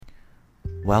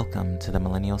Welcome to the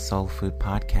Millennial Soul Food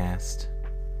Podcast,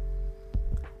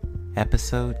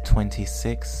 episode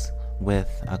 26, with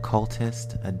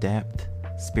occultist, adept,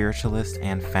 spiritualist,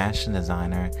 and fashion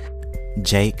designer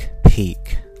Jake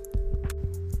Peak.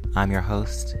 I'm your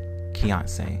host,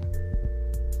 Keonce.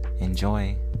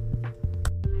 Enjoy.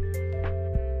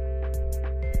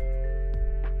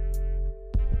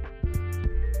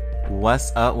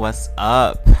 What's up? What's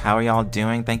up? How are y'all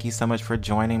doing? Thank you so much for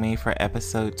joining me for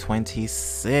episode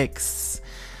 26.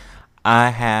 I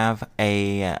have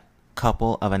a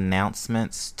couple of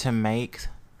announcements to make.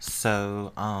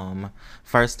 So,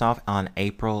 first off, on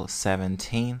April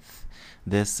 17th,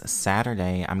 this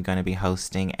Saturday, I'm going to be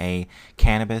hosting a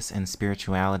Cannabis and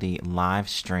Spirituality live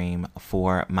stream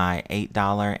for my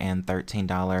 $8 and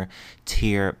 $13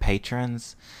 tier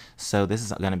patrons. So this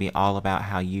is going to be all about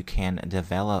how you can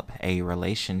develop a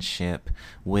relationship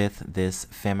with this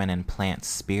feminine plant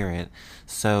spirit.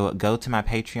 So go to my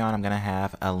Patreon. I'm going to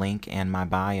have a link in my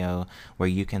bio where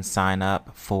you can sign up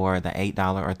for the $8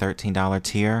 or $13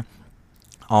 tier.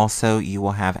 Also, you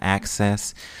will have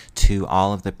access to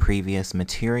all of the previous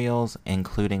materials,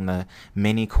 including the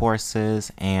mini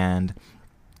courses and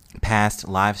past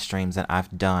live streams that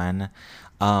I've done.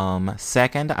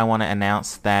 Second, I want to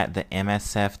announce that the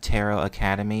MSF Tarot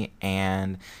Academy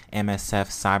and MSF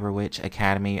Cyber Witch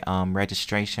Academy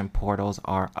registration portals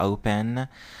are open.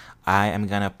 I am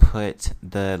going to put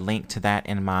the link to that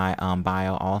in my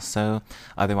bio also.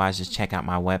 Otherwise, just check out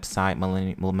my website,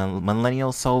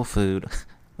 Millennial Soul Food.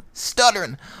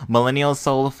 Stuttering.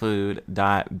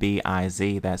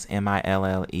 millennialsoulfood.biz. That's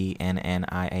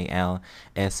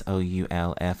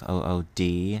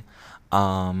MILLENNIALSOULFOOD.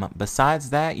 Besides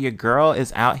that, your girl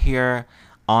is out here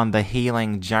on the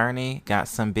healing journey. Got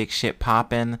some big shit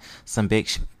popping, some big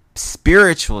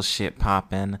spiritual shit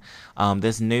popping.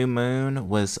 This new moon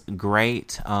was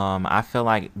great. I feel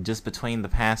like just between the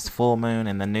past full moon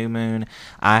and the new moon,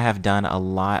 I have done a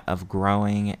lot of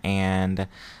growing, and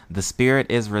the spirit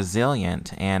is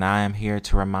resilient, and I am here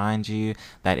to remind you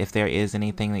that if there is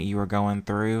anything that you are going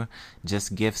through,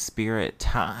 just give spirit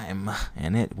time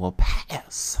and it will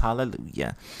pass.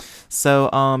 Hallelujah. So,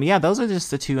 those are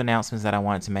just the two announcements that I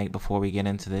wanted to make before we get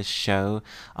into this show.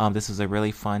 This was a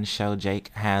really fun show.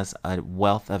 Jake has a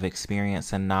wealth of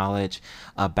experience and knowledge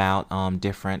about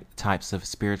different types of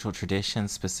spiritual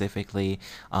traditions, specifically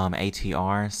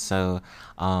ATR. So,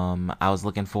 I was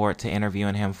looking forward to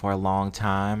interviewing him for a long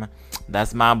time.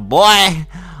 That's my boy.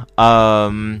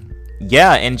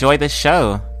 Enjoy the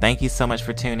show. Thank you so much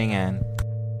for tuning in.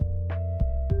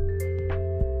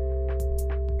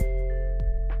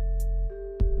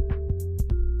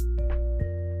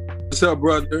 What's up,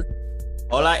 brother?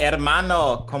 Hola,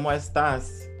 hermano. ¿Cómo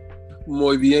estás?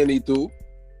 Muy bien, ¿y tú?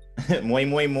 Muy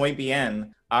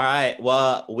bien. All right.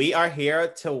 Well, we are here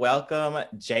to welcome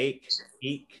Jake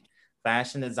Peak,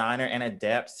 fashion designer and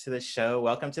adept, to the show.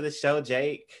 Welcome to the show,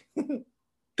 Jake.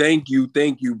 Thank you,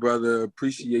 brother.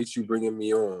 Appreciate you bringing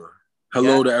me on.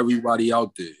 Hello to everybody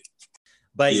out there.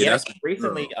 But you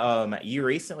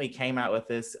recently came out with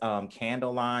this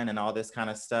candle line and all this kind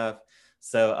of stuff.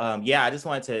 So, I just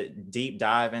wanted to deep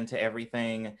dive into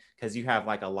everything because you have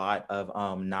like a lot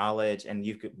of knowledge, and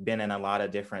you've been in a lot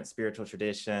of different spiritual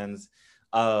traditions.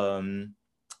 And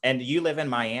you live in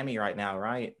Miami right now,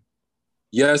 right?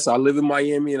 Yes, I live in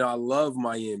Miami, and I love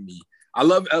Miami. I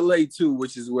love LA too,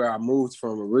 which is where I moved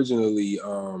from originally.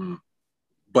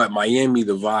 But Miami,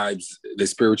 the vibes, the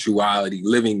spirituality,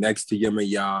 living next to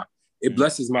Yemaya, it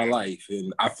blesses my life.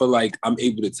 And I feel like I'm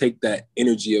able to take that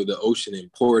energy of the ocean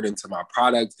and pour it into my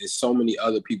product and so many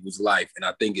other people's life. And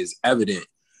I think it's evident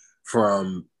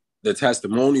from the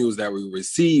testimonials that we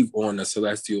receive on the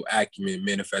Celestial Acumen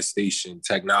Manifestation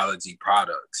Technology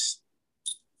products.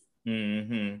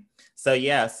 Mm-hmm. So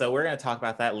we're going to talk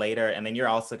about that later. And then you're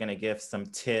also going to give some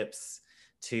tips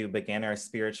to beginner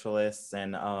spiritualists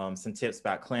and some tips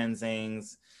about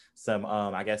cleansings, some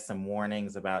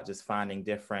warnings about just finding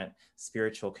different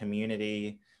spiritual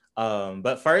community.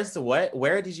 But first,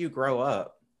 where did you grow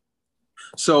up?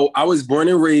 So I was born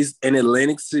and raised in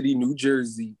Atlantic City, New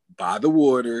Jersey, by the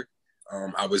water.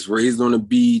 I was raised on the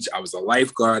beach. I was a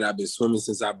lifeguard. I've been swimming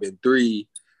since I've been 3.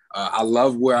 I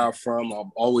love where I'm from.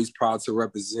 I'm always proud to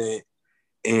represent.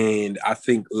 And I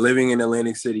think living in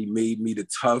Atlantic City made me the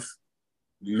tough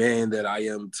man that I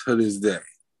am to this day.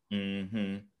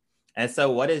 Mm-hmm. And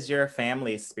so what is your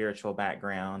family's spiritual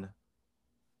background?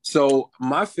 So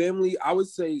my family, I would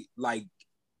say, like,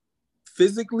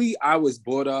 physically, I was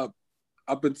brought up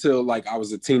until like I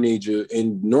was a teenager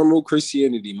in normal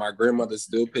Christianity. My grandmother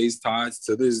still pays tithes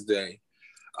to this day.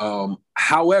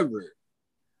 However,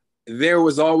 there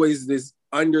was always this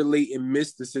underlatent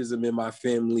mysticism in my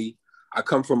family. I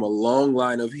come from a long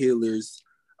line of healers.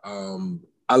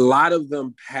 A lot of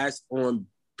them passed on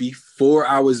before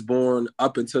I was born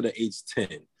up until the age 10.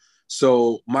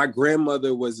 So my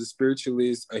grandmother was a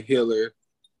spiritualist, a healer.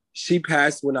 She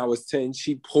passed when I was 10.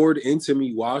 She poured into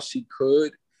me while she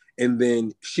could, and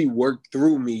then she worked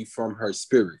through me from her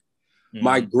spirit.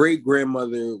 My great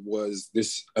grandmother was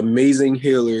this amazing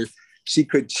healer. She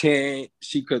could chant,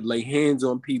 she could lay hands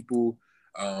on people.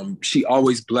 She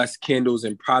always blessed candles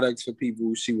and products for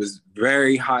people. She was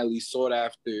very highly sought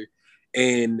after.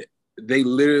 And they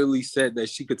literally said that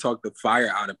she could talk the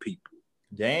fire out of people.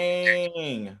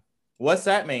 Dang. What's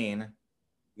that mean?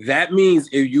 That means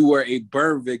if you were a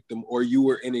burn victim or you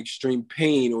were in extreme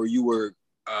pain or you were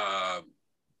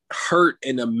hurt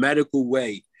in a medical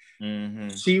way,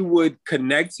 she would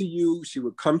connect to you, she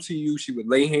would come to you, she would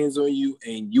lay hands on you,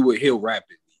 and you would heal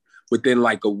rapidly within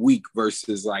like a week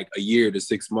versus like a year to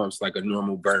 6 months, like a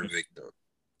normal burn victim.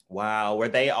 Wow. Were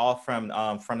they all from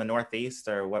the Northeast,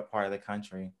 or what part of the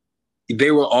country?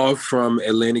 They were all from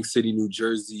Atlantic City, New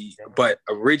Jersey, but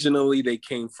originally they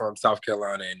came from South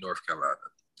Carolina and North Carolina.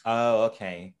 Oh,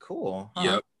 okay. Cool. Huh.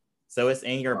 Yep. So it's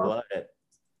in your blood.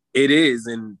 It is.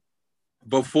 And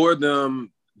before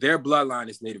them, their bloodline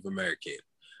is Native American.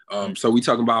 So we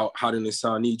talking about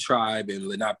Haudenosaunee tribe and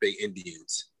Lenape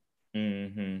Indians.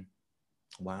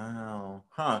 Wow.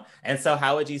 Huh. And so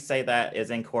how would you say that is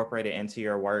incorporated into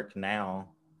your work now?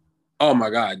 Oh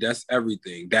my God, that's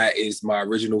everything. That is my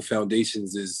original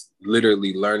foundations, is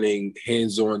literally learning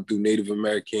hands-on through Native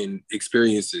American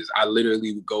experiences. I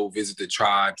literally would go visit the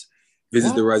tribes,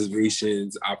 visit the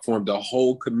reservations. I formed a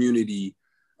whole community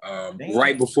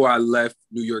right before I left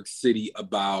New York City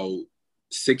about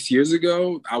 6 years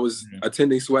ago. I was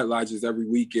attending sweat lodges every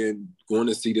weekend, going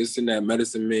to see this and that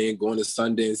medicine man, going to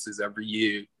Sundances every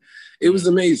year. It was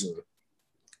amazing.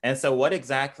 And so what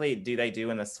exactly do they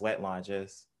do in the sweat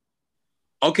lodges?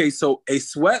 Okay, so a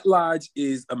sweat lodge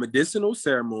is a medicinal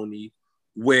ceremony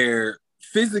where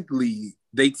physically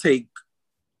they take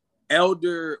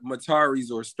elder mataris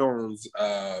or stones,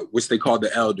 which they call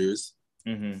the elders,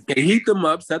 and heat them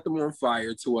up, set them on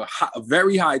fire to a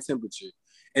very high temperature,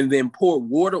 and then pour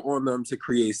water on them to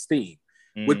create steam.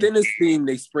 Within the steam,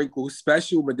 they sprinkle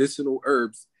special medicinal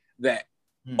herbs that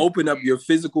open up your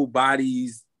physical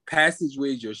body's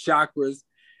passageways, your chakras,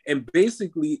 and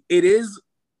basically it is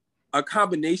a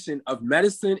combination of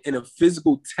medicine and a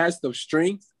physical test of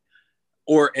strength,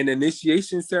 or an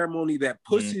initiation ceremony that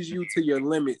pushes you to your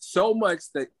limit so much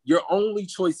that your only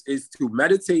choice is to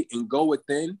meditate and go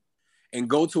within and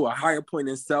go to a higher point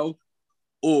in self,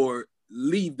 or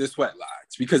leave the sweat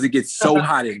lodge because it gets so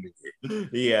hot in there.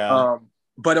 Yeah.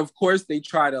 But of course they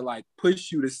try to like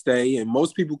push you to stay, and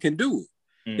most people can do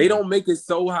it. They don't make it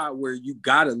so hot where you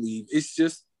gotta leave. It's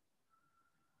just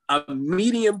a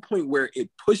medium point where it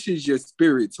pushes your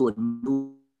spirit to a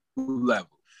new level.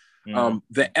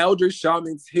 The elders,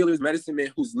 shamans, healers, medicine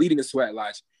man who's leading the sweat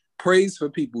lodge prays for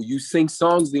people. You sing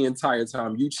songs the entire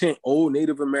time. You chant old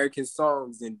Native American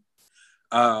songs and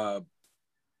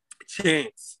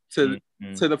chants to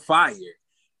the fire.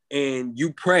 And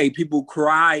you pray. People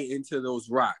cry into those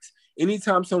rocks.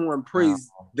 Anytime someone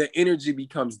prays, the energy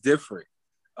becomes different.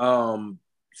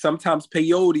 Sometimes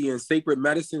peyote and sacred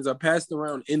medicines are passed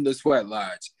around in the sweat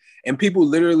lodge, and people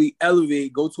literally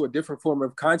elevate, go to a different form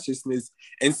of consciousness.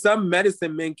 And some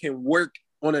medicine men can work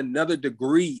on another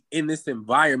degree in this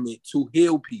environment to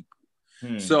heal people.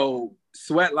 So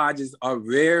sweat lodges are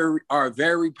a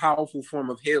very powerful form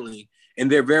of healing,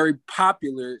 and they're very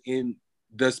popular in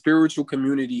the spiritual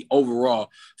community overall,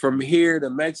 from here to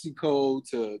Mexico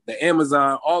to the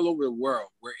Amazon, all over the world,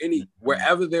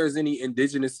 wherever there's any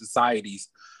indigenous societies,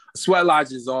 sweat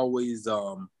lodge is always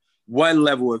one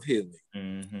level of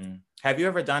healing. Have you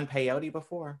ever done peyote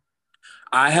before?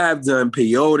 I have done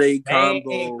peyote,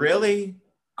 Congo, really,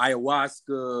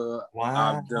 ayahuasca.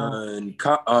 Wow. I've done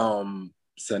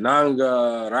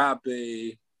sananga,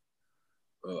 rape.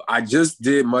 I just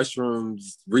did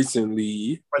mushrooms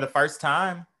recently. For the first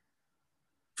time?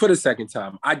 For the second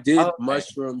time. I did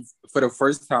mushrooms for the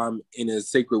first time in a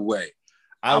sacred way.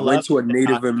 I went to a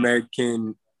Native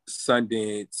American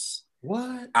Sundance.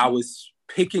 What? I was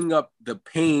picking up the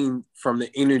pain from the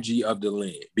energy of the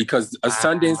land, because a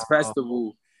Sundance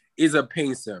festival is a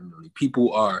pain ceremony.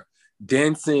 People are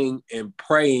dancing and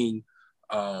praying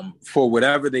for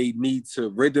whatever they need to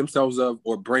rid themselves of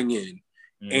or bring in.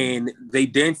 And they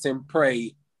dance and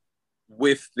pray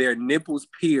with their nipples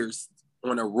pierced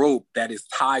on a rope that is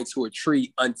tied to a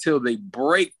tree until they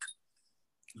break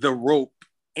the rope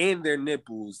and their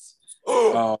nipples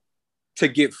to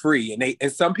get free.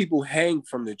 And some people hang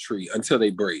from the tree until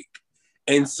they break.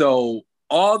 And so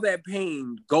all that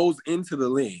pain goes into the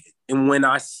land. And when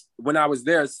I was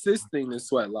there assisting the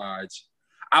Sweat Lodge,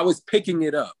 I was picking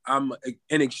it up. I'm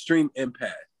an extreme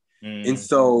empath. And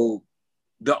so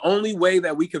the only way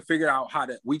that we could figure out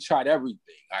we tried everything.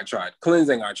 I tried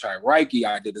cleansing, I tried Reiki,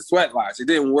 I did the Sweat Lodge. It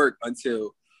didn't work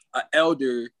until an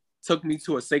elder took me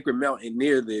to a sacred mountain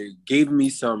near there, gave me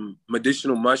some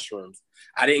medicinal mushrooms.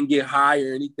 I didn't get high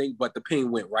or anything, but the pain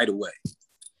went right away.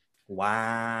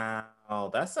 Wow,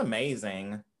 that's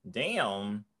amazing.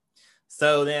 Damn.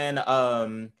 So then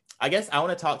I guess I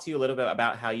want to talk to you a little bit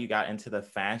about how you got into the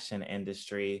fashion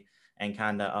industry and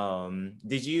kind of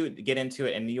did you get into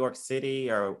it in New York City,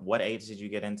 or what age did you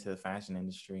get into the fashion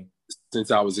industry?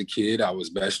 Since I was a kid, I was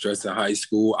best dressed in high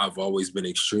school. I've always been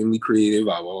extremely creative.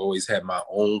 I've always had my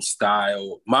own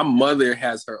style. My mother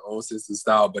has her own sense of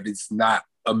style, but it's not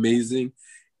amazing.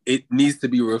 It needs to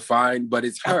be refined, but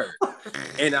it's her.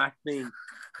 And I think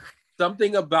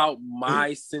something about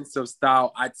my sense of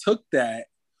style, I took that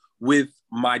with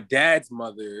my dad's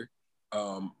mother,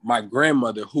 my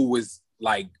grandmother, who was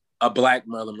like a Black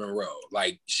Marilyn Monroe.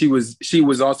 Like she was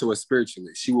also a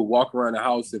spiritualist. She would walk around the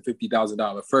house in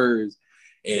 $50,000 furs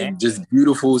and just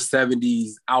beautiful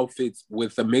 70s outfits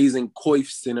with amazing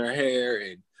coifs in her hair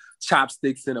and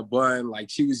chopsticks in a bun.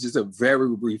 Like she was just a very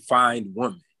refined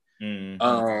woman.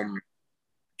 Mm-hmm.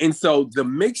 And so the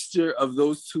mixture of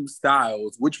those two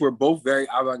styles, which were both very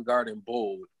avant-garde and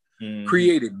bold,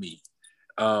 created me.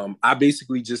 I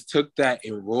basically just took that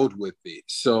and rolled with it.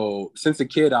 So since a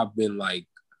kid, I've been like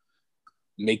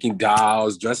making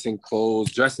dolls, dressing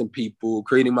clothes, dressing people,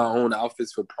 creating my own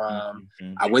outfits for prom.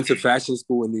 I went to fashion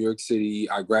school in New York City.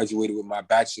 I graduated with my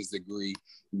bachelor's degree.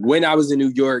 When I was in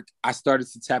New York, I started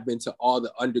to tap into all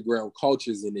the underground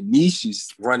cultures and the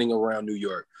niches running around New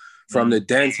York, from the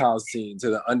dancehall scene to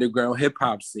the underground hip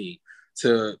hop scene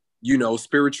to, you know,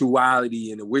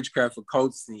 spirituality and the witchcraft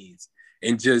occult scenes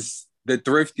and just the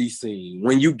thrifty scene.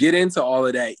 When you get into all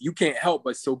of that, you can't help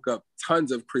but soak up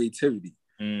tons of creativity.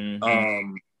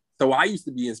 So I used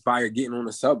to be inspired getting on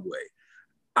the subway.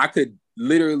 I could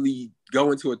literally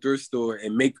go into a thrift store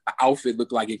and make an outfit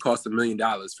look like it cost $1 million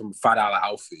from a $5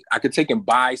 outfit. I could take and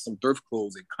buy some thrift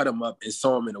clothes and cut them up and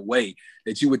sew them in a way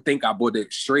that you would think I bought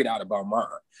it straight out of Balmain.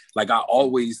 Like I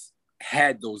always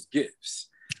had those gifts.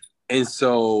 And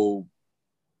so,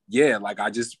 yeah, like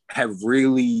I just have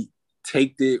really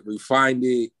taken it, refined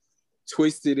it,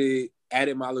 twisted it,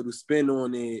 added my little spin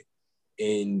on it,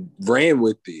 and ran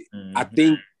with it. I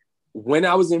think when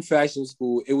I was in fashion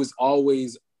school, it was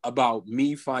always about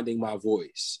me finding my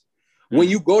voice. When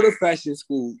you go to fashion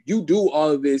school, you do all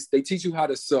of this. They teach you how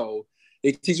to sew.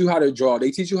 They teach you how to draw.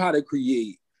 They teach you how to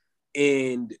create.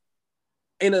 And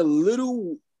in a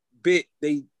little bit,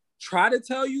 they try to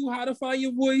tell you how to find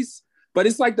your voice, but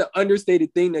it's like the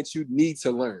understated thing that you need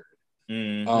to learn.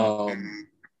 And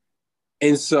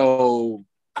so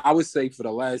I would say for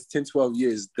the last 10, 12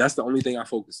 years, that's the only thing I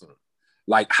focus on.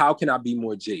 Like, how can I be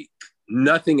more Jake?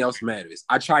 Nothing else matters.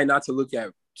 I try not to look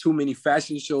at too many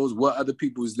fashion shows, what other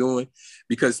people is doing,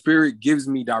 because Spirit gives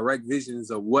me direct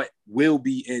visions of what will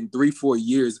be in 3-4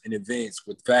 years in advance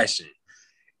with fashion.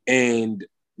 And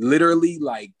literally,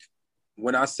 like,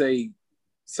 when I say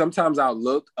sometimes I'll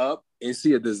look up and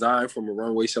see a design from a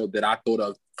runway show that I thought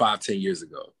of 5-10 years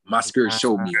ago. My Spirit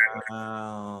showed me.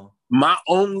 Wow. My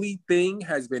only thing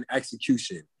has been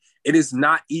execution. It is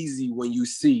not easy when you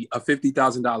see a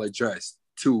 $50,000 dress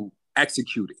to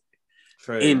execute it.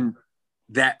 True. In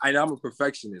that, and I'm a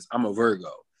perfectionist. I'm a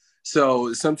Virgo.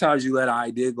 So sometimes you let an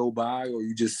idea go by or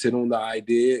you just sit on the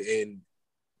idea. And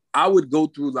I would go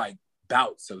through like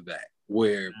bouts of that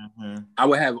where I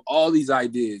would have all these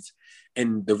ideas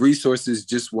and the resources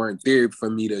just weren't there for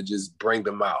me to just bring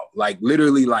them out. Like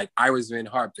literally like Iris Van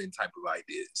Harpen type of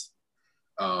ideas.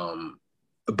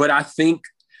 But I think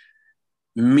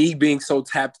me being so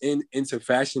tapped into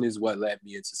fashion is what led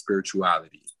me into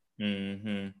spirituality.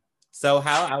 So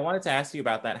I wanted to ask you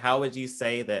about that. How would you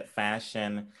say that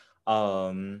fashion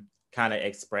kind of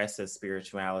expresses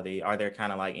spirituality? Are there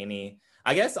kind of like any,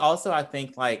 I guess also I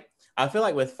think like, I feel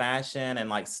like with fashion and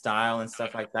like style and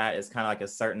stuff like that is kind of like a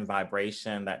certain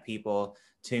vibration that people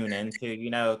tune into, you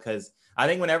know, because I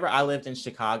think whenever I lived in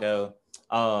Chicago,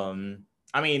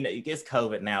 I mean, it's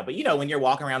COVID now, but you know, when you're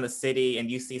walking around the city and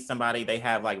you see somebody, they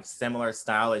have like similar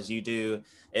style as you do,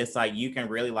 it's like you can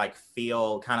really like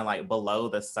feel kind of like below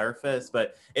the surface,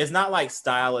 but it's not like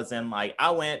style as in like,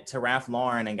 I went to Ralph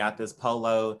Lauren and got this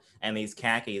polo and these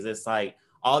khakis. It's like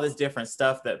all this different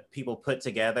stuff that people put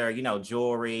together, you know,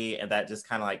 jewelry, and that just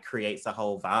kind of like creates a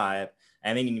whole vibe.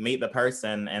 and then you meet the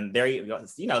person and there you go.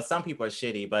 You know, some people are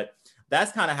shitty, but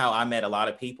that's kind of how I met a lot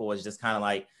of people, was just kind of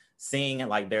like seeing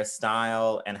like their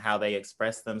style and how they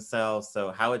express themselves.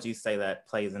 So how would you say that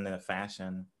plays into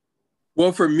fashion?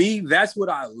 Well, for me, that's what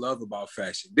I love about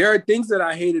fashion. There are things that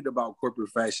I hated about corporate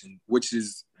fashion, which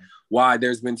is why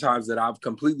there's been times that I've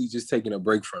completely just taken a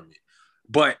break from it.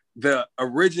 But the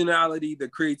originality, the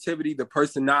creativity, the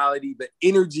personality, the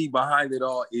energy behind it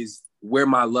all is where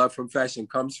my love from fashion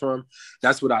comes from.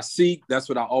 That's what I seek. That's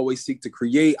what I always seek to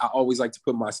create. I always like to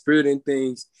put my spirit in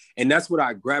things. And that's what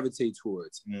I gravitate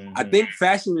towards. Mm-hmm. I think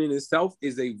fashion in itself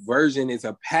is a version, it's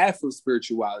a path of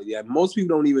spirituality that most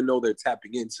people don't even know they're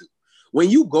tapping into. When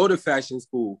you go to fashion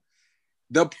school,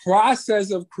 the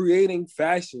process of creating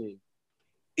fashion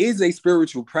is a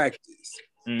spiritual practice.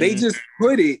 Mm-hmm. They just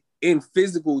put it in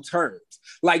physical terms.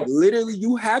 Like literally,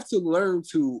 you have to learn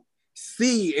to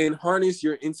see and harness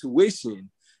your intuition.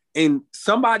 And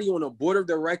somebody on a board of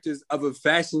directors of a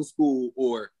fashion school,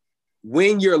 or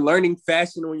when you're learning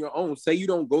fashion on your own, say you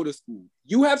don't go to school,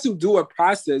 you have to do a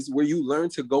process where you learn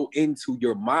to go into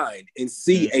your mind and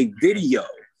see a video,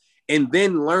 and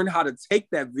then learn how to take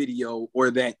that video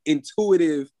or that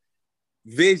intuitive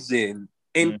vision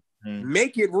and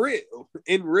make it real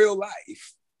in real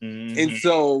life. Mm-hmm. And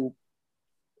so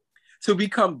to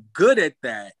become good at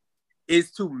that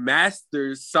is to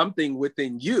master something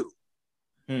within you.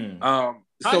 So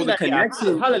the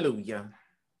connection, hallelujah.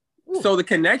 So the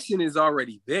connection is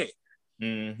already there.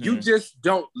 Mm-hmm. You just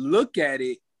don't look at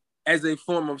it as a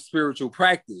form of spiritual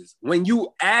practice. When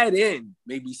you add in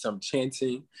maybe some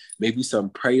chanting, maybe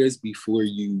some prayers before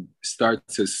you start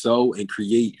to sew and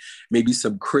create, maybe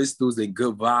some crystals and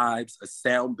good vibes, a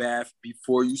sound bath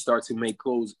before you start to make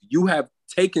clothes, you have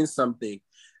taken something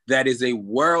that is a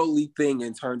worldly thing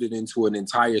and turned it into an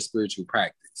entire spiritual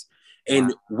practice.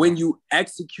 And when you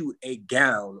execute a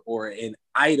gown or an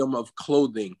item of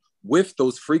clothing with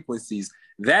those frequencies,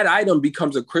 that item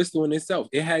becomes a crystal in itself.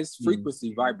 It has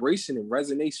frequency, vibration, and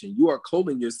resonance. You are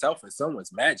clothing yourself in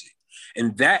someone's magic.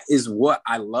 And that is what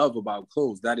I love about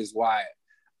clothes. That is why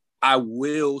I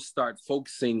will start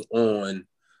focusing on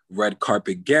red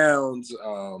carpet gowns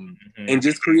and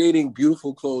just creating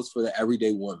beautiful clothes for the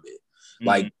everyday woman.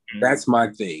 Like, that's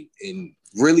my thing. And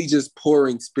really just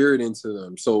pouring spirit into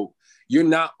them. So you're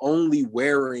not only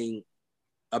wearing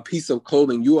a piece of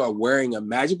clothing, you are wearing a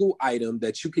magical item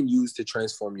that you can use to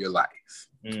transform your life.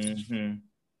 Mm-hmm.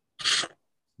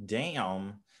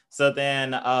 Damn. So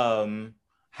then,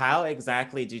 how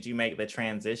exactly did you make the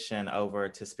transition over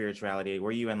to spirituality?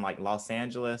 Were you in like Los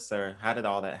Angeles, or how did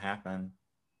all that happen?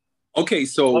 Okay,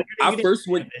 so I first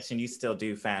went. You still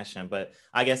do fashion, but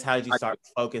I guess how did you start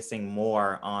focusing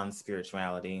more on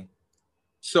spirituality?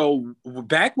 So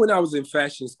back when I was in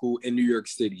fashion school in New York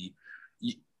City,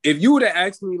 if you would have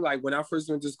asked me, like, when I first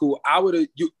went to school, I would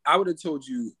have told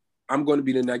you I'm going to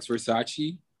be the next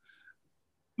Versace.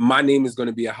 My name is going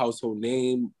to be a household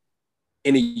name.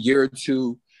 In a year or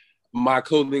two, my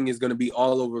clothing is going to be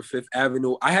all over Fifth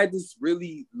Avenue. I had this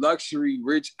really luxury,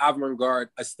 rich, avant-garde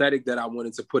aesthetic that I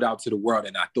wanted to put out to the world,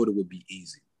 and I thought it would be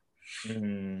easy.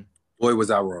 Mm-hmm. Boy, was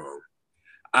I wrong.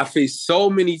 I faced so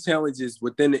many challenges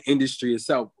within the industry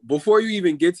itself before you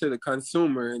even get to the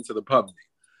consumer and to the public.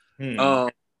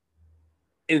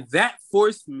 And that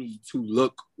forced me to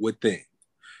look within.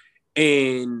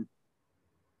 And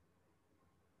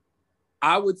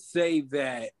I would say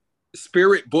that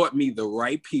Spirit brought me the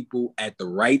right people at the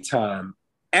right time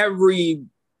every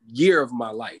year of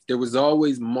my life. There was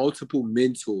always multiple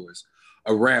mentors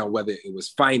around, whether it was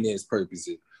finance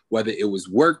purposes, whether it was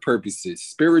work purposes,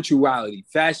 spirituality,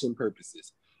 fashion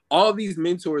purposes. All these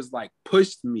mentors like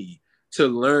pushed me to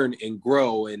learn and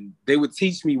grow, and they would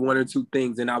teach me one or two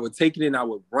things, and I would take it and I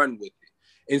would run with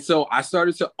it. And so I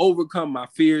started to overcome my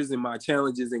fears and my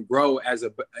challenges and grow as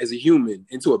a human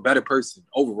into a better person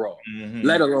overall,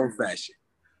 let alone fashion.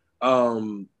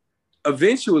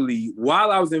 Eventually, while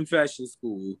I was in fashion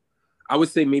school, I would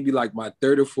say maybe like my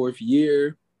third or fourth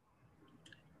year,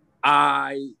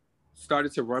 I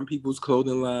started to run people's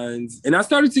clothing lines, and I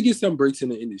started to get some breaks in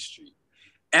the industry.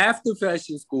 After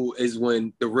fashion school is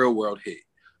when the real world hit.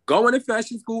 Going to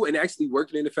fashion school and actually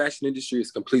working in the fashion industry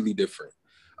is completely different.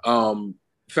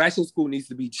 Fashion school needs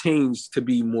to be changed to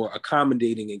be more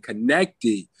accommodating and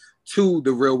connected to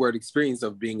the real world experience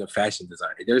of being a fashion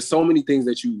designer. There's so many things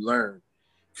that you learn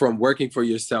from working for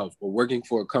yourself or working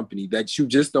for a company that you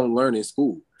just don't learn in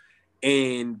school.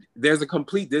 And there's a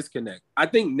complete disconnect. I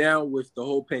think now with the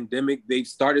whole pandemic, they've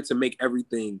started to make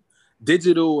everything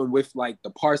digital, and with like the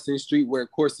Parsons Streetwear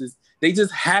courses, they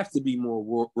just have to be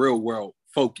more real world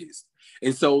focused.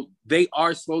 And so they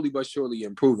are slowly but surely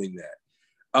improving that.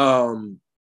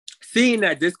 Seeing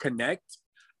that disconnect,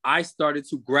 I started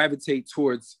to gravitate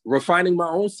towards refining my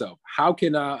own self. How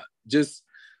can I just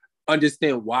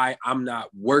understand why I'm not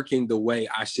working the way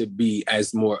I should be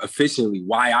as more efficiently,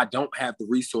 why I don't have the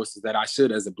resources that I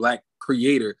should as a Black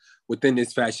creator within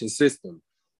this fashion system,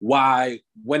 why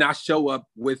when I show up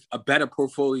with a better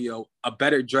portfolio, a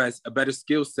better dress, a better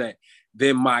skill set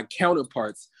than my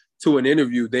counterparts to an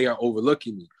interview, they are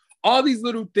overlooking me. All these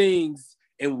little things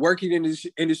and working in this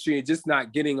industry and just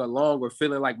not getting along or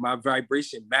feeling like my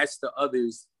vibration matched the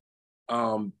others,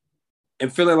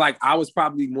 and feeling like I was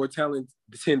probably more talented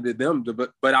than them,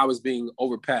 but I was being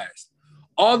overpassed.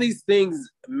 All these things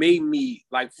made me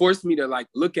forced me to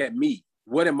look at me.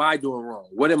 What am I doing wrong?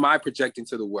 What am I projecting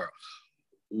to the world?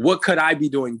 What could I be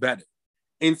doing better?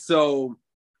 And so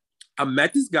I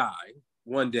met this guy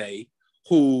one day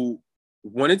who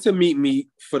wanted to meet me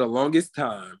for the longest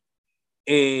time.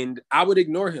 And I would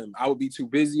ignore him. I would be too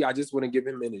busy. I just wouldn't give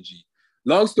him energy.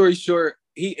 Long story short,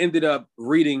 he ended up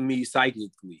reading me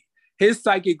psychically. His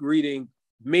psychic reading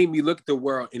made me look at the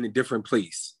world in a different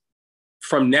place.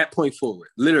 From that point forward,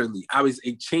 literally, I was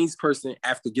a changed person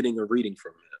after getting a reading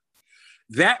from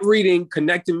him. That reading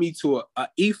connected me to a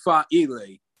Ifa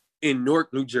Ile in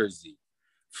Newark, New Jersey.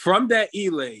 From that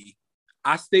Ile,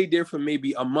 I stayed there for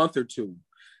maybe a month or two.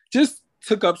 Just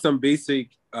took up some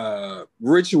basic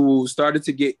rituals, started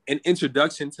to get an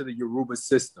introduction to the Yoruba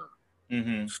system.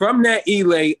 Mm-hmm. From that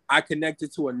Ile, I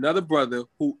connected to another brother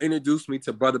who introduced me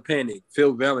to Brother Panic,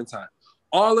 Phil Valentine.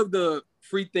 All of the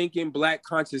free-thinking Black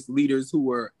conscious leaders who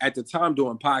were at the time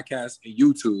doing podcasts and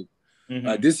YouTube.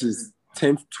 Mm-hmm. This is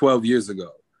 10, 12 years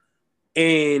ago.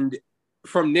 And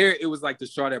from there, it was like the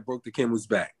straw that broke the camel's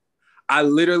back. I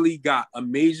literally got a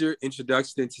major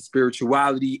introduction into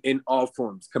spirituality in all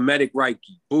forms. Kemetic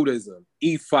Reiki, Buddhism,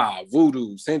 Ifa,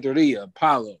 Voodoo, Santeria,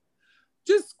 Palo.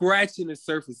 Just scratching the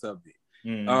surface of it.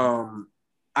 Mm.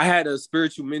 I had a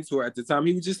spiritual mentor at the time.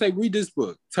 He would just say, read this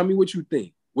book. Tell me what you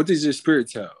think. What does your spirit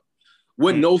tell?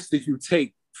 What notes did you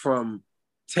take from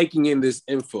taking in this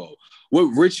info? What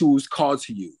rituals called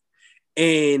to you?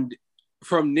 And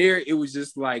from there, it was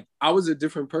just like, I was a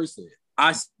different person.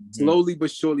 I slowly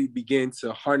but surely began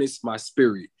to harness my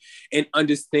spirit and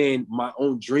understand my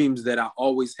own dreams that I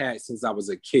always had since I was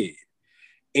a kid.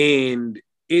 And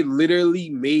it literally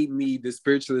made me the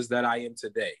spiritualist that I am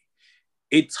today.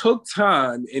 It took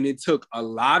time and it took a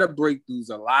lot of breakthroughs,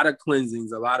 a lot of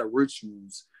cleansings, a lot of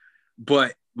rituals,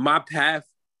 but my path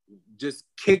just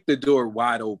kicked the door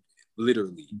wide open,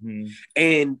 literally. Mm-hmm.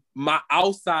 And my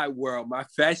outside world, my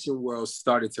fashion world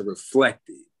started to reflect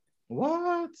it.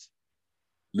 What?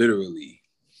 Literally.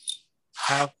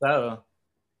 How so?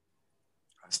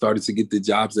 I started to get the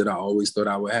jobs that I always thought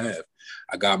I would have.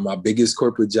 I got my biggest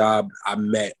corporate job. I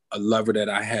met a lover that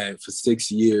I had for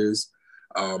 6 years,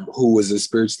 who was a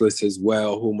spiritualist as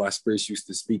well, who my spirits used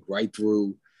to speak right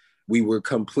through. We were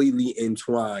completely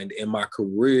entwined, and my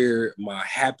career, my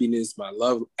happiness, my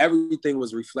love, everything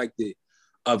was reflected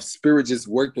of spirit just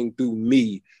working through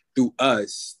me, through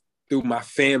us, through my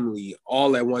family,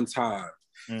 all at one time.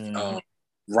 Mm-hmm.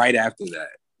 Right after that,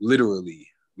 literally,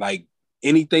 like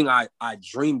anything I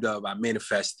dreamed of, I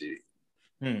manifested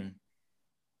it.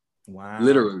 Wow.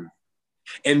 Literally.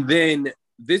 And then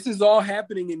this is all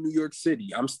happening in New York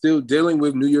City. I'm still dealing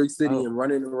with New York City and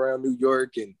running around New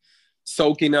York and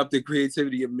soaking up the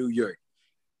creativity of New York.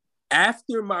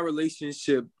 After my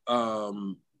relationship,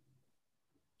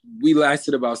 we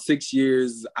lasted about 6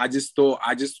 years. I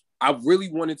really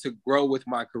wanted to grow with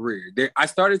my career. I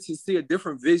started to see a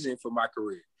different vision for my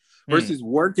career versus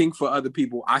working for other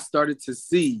people. I started to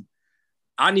see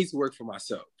I need to work for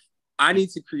myself. I need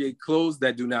to create clothes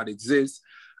that do not exist.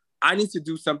 I need to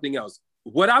do something else.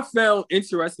 What I found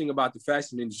interesting about the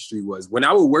fashion industry was when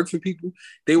I would work for people,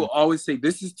 they would always say,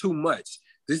 this is too much.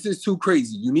 This is too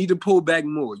crazy. You need to pull back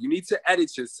more. You need to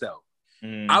edit yourself.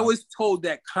 I was told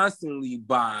that constantly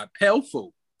by pale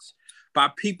folks, by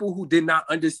people who did not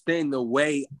understand the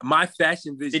way my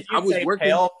fashion vision. Did you say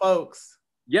pale folks?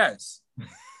 Yes.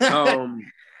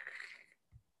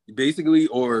 Basically,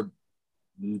 or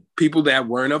people that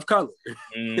weren't of color.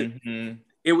 Mm-hmm.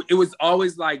 It was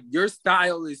always like, your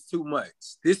style is too much.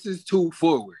 This is too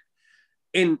forward.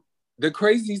 And the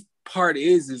crazy part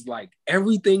is like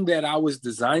everything that I was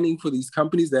designing for these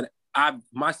companies that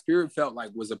my spirit felt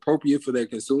like was appropriate for their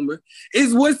consumer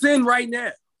is what's in right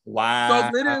now. Wow.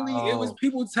 So literally it was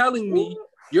people telling me,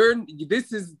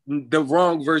 this is the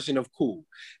wrong version of cool.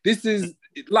 This is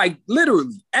like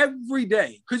literally every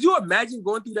day. Could you imagine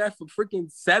going through that for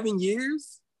freaking 7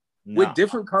 years with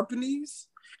different companies?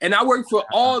 And I worked for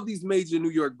all these major New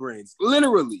York brands.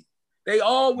 Literally, they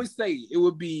always say it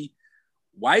would be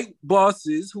white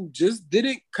bosses who just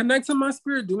didn't connect to my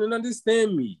spirit, didn't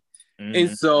understand me.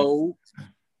 And so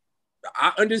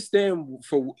I understand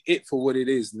for what it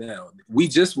is now. We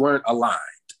just weren't aligned.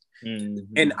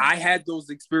 And I had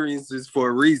those experiences for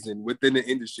a reason within the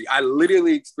industry. I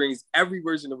literally experienced every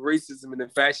version of racism in the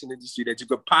fashion industry that you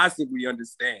could possibly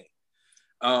understand.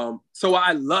 So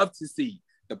I love to see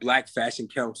the Black Fashion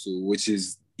Council, which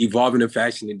is evolving the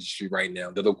fashion industry right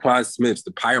now, the Laquan Smiths,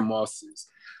 the Pyre Mosses,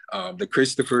 the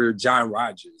Christopher John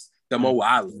Rogers, the Mo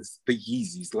Islands, the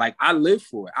Yeezys. Like, I live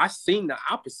for it. I've seen the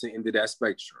opposite end of that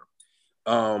spectrum.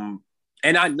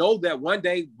 And I know that one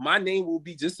day my name will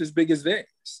be just as big as theirs.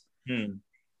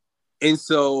 And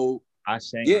so,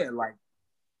 like,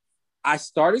 I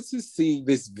started to see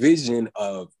this vision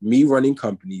of me running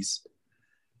companies,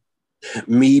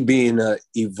 me being an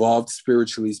evolved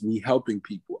spiritualist, me helping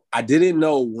people. I didn't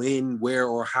know when, where,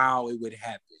 or how it would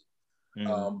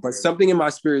happen. But something in my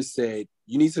spirit said,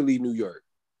 you need to leave New York.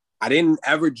 I didn't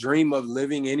ever dream of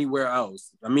living anywhere else.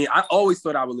 I mean, I always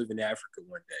thought I would live in Africa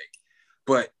one day,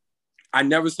 but I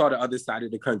never saw the other side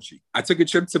of the country. I took a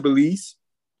trip to Belize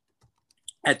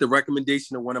at the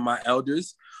recommendation of one of my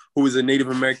elders, who was a Native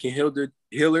American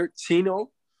healer,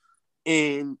 Chino.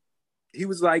 And he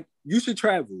was like, you should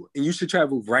travel, and you should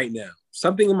travel right now.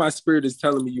 Something in my spirit is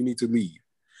telling me you need to leave.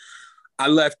 I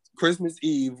left Christmas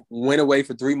Eve, went away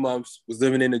for 3 months, was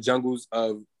living in the jungles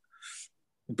of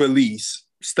Belize,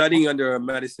 studying under a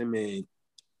medicine man.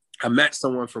 I met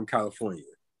someone from California.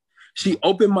 She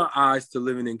opened my eyes to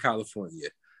living in California.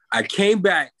 I came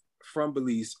back from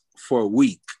Belize for a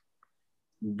week,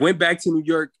 went back to New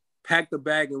York, packed a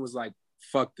bag, and was like,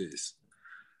 fuck this.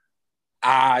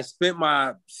 I spent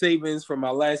my savings from my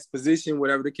last position,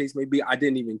 whatever the case may be. I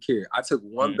didn't even care. I took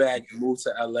one bag and moved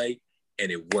to LA,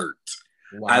 and it worked.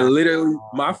 Wow. I literally,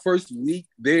 my first week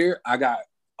there, I got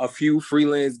a few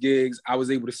freelance gigs. I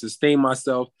was able to sustain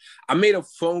myself. I made a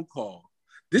phone call.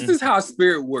 This is how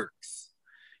spirit works.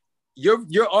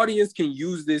 Your audience can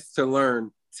use this to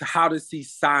learn how to see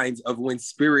signs of when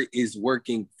spirit is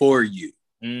working for you.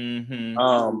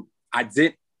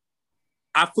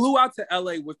 I flew out to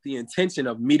LA with the intention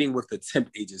of meeting with a temp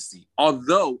agency,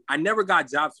 although I never got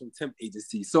jobs from temp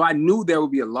agencies. So I knew there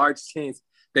would be a large chance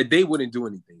that they wouldn't do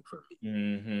anything for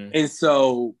me. And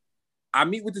so I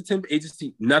meet with the temp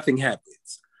agency, nothing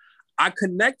happens. I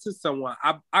connect to someone,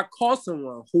 I call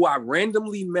someone who I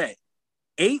randomly met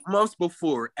 8 months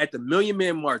before at the Million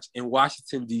Man March in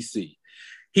Washington, D.C.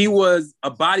 He was a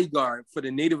bodyguard for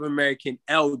the Native American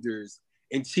elders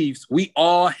and chiefs. We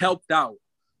all helped out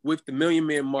with the Million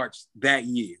Man March that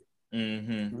year.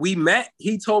 We met.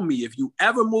 He told me, if you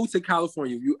ever move to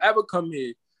California, if you ever come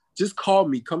here, just call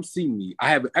me, come see me. I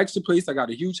have an extra place. I got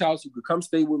a huge house. You could come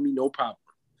stay with me, no problem.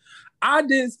 I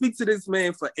didn't speak to this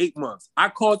man for 8 months. I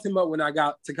called him up when I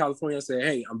got to California and said,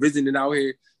 hey, I'm visiting out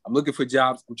here. I'm looking for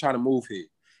jobs. I'm trying to move here.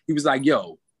 He was like,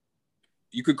 yo,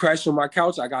 you could crash on my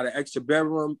couch. I got an extra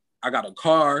bedroom. I got a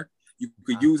car. You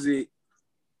could use it.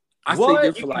 I stayed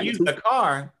there for like use the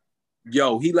car.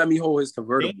 Yo, he let me hold his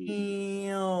convertible.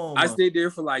 Damn. I stayed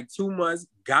there for like 2 months,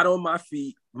 got on my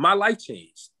feet. My life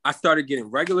changed. I started getting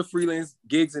regular freelance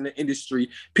gigs in the industry.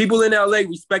 People in LA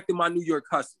respected my New York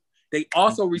hustle. They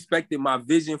also respected my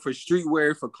vision for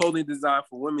streetwear, for clothing design,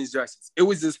 for women's dresses. It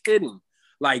was just hidden.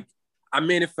 Like, I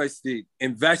manifested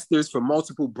investors for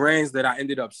multiple brands that I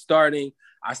ended up starting.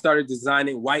 I started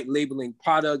designing, white labeling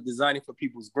product, designing for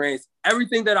people's brands.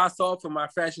 Everything that I saw from my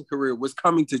fashion career was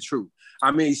coming to true.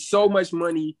 I made so much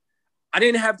money. I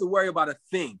didn't have to worry about a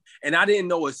thing. And I didn't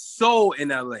know a soul in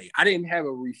LA. I didn't have a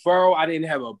referral. I didn't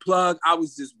have a plug. I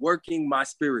was just working my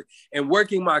spirit and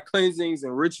working my cleansings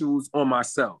and rituals on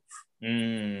myself.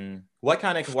 What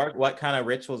kind of work, what kind of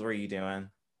rituals were you doing?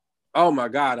 Oh my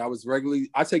God,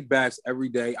 I take baths every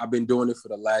day. I've been doing it for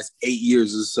the last 8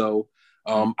 years or so.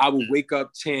 I would wake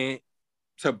up, chant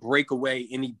to break away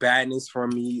any badness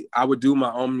from me. I would do my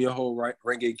Om Myoho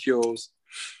Renge Kyos.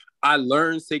 I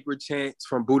learned sacred chants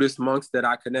from Buddhist monks that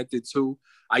I connected to.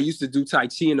 I used to do Tai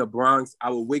Chi in the Bronx.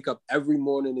 I would wake up every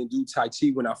morning and do Tai Chi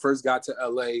when I first got to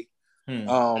LA.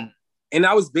 And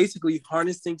I was basically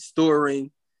harnessing,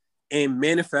 storing, and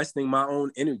manifesting my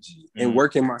own energy and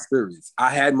working my spirits. I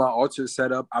had my altar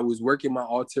set up. I was working my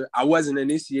altar. I wasn't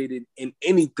initiated in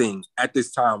anything at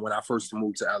this time when I first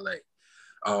moved to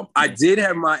LA. I did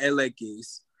have my LA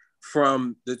case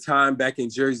from the time back in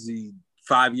Jersey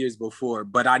 5 years before,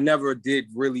 but I never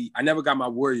got my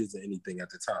warriors or anything at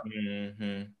the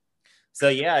time. So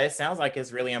yeah, it sounds like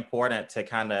it's really important to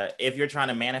kind of, if you're trying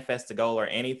to manifest a goal or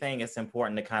anything, it's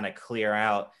important to kind of clear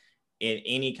out in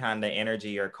any kind of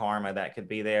energy or karma that could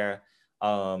be there.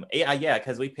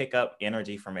 Because we pick up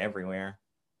energy from everywhere.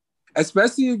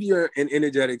 especially if you're an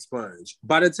energetic sponge.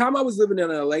 By the time I was living in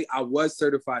LA, I was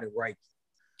certified in Reiki.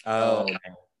 Oh,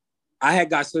 I had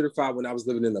got certified when I was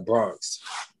living in the Bronx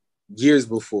years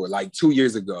before, like 2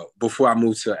 years ago, before I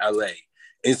moved to LA.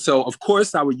 And so, of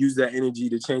course, I would use that energy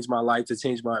to change my life, to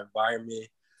change my environment.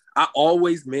 I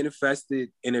always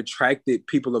manifested and attracted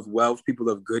people of wealth, people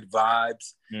of good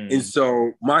vibes. And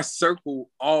so my circle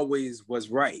always was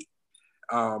right.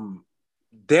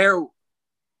 There,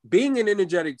 being an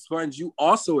energetic sponge, you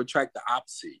also attract the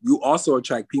opposite. You also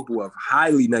attract people of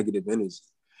highly negative energy.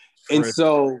 And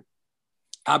so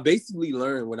I basically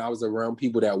learned when I was around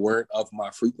people that weren't of my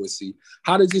frequency,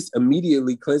 how to just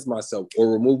immediately cleanse myself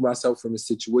or remove myself from a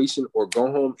situation or go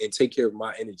home and take care of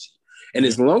my energy. And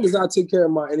as long as I took care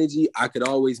of my energy, I could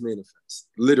always manifest,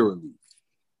 literally.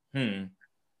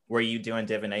 Were you doing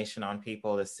divination on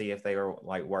people to see if they were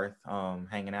like worth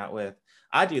hanging out with?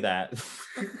 I do that.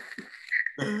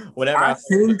 Whenever I was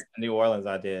in New Orleans,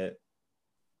 I did.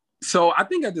 So I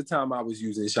think at the time I was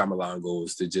using Shyamalan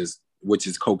goals which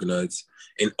is coconuts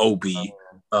and Obi,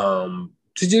 to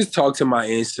just talk to my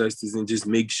ancestors and just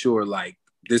make sure like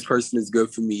this person is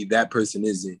good for me, that person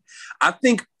isn't. I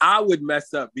think I would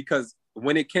mess up because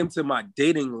when it came to my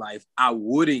dating life, I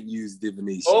wouldn't use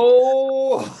divination.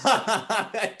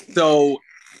 So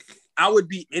I would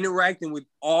be interacting with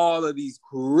all of these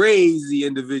crazy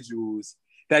individuals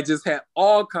that just had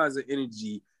all kinds of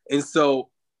energy. And so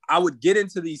I would get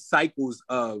into these cycles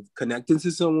of connecting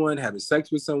to someone, having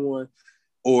sex with someone,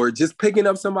 or just picking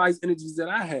up somebody's energies that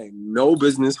I had no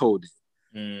business holding.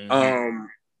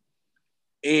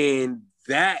 And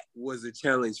that was a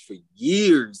challenge for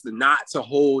years, not to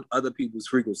hold other people's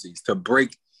frequencies, to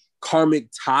break karmic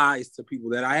ties to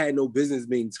people that I had no business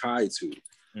being tied to.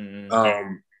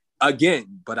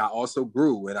 Again, but I also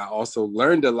grew and I also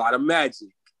learned a lot of magic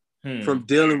from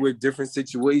dealing with different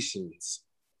situations.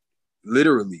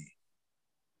 Literally.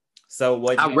 So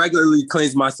I regularly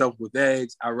cleanse myself with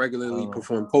eggs. I regularly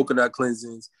perform coconut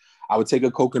cleansings. I would take a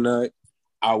coconut.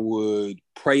 I would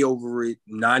pray over it,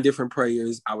 9 different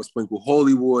prayers. I would sprinkle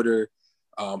holy water.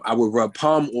 I would rub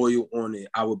palm oil on it.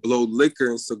 I would blow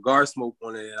liquor and cigar smoke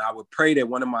on it. And I would pray that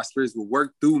one of my spirits would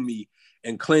work through me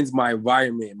and cleanse my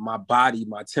environment, my body,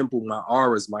 my temple, my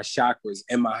auras, my chakras,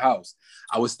 and my house.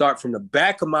 I would start from the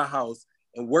back of my house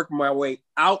and work my way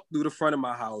out through the front of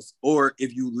my house. Or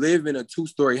if you live in a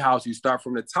 2-story house, you start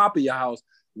from the top of your house,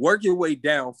 work your way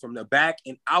down from the back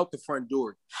and out the front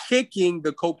door, kicking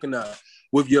the coconut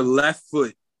with your left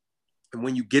foot. And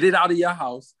when you get it out of your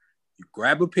house, you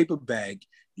grab a paper bag,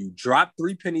 you drop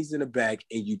 3 pennies in the bag,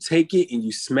 and you take it and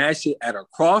you smash it at a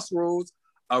crossroads,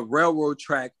 a railroad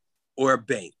track, or a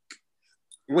bank.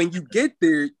 When you get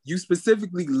there, you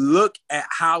specifically look at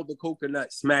how the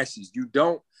coconut smashes.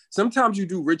 Sometimes you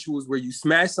do rituals where you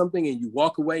smash something and you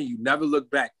walk away and you never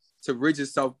look back to rid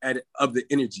yourself of the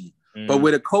energy. But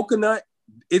with a coconut,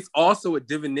 it's also a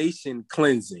divination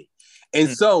cleansing. And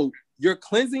so you're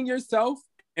cleansing yourself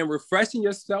and refreshing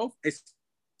yourself,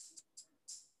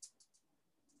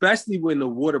 especially when the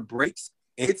water breaks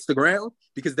and hits the ground,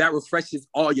 because that refreshes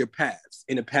all your paths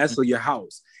and the paths of your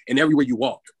house and everywhere you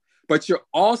walk. But you're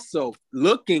also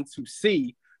looking to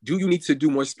see, do you need to do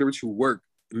more spiritual work?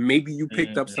 Maybe you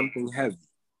picked up something heavy.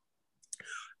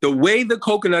 The way the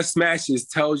coconut smashes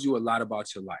tells you a lot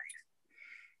about your life.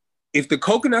 If the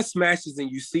coconut smashes and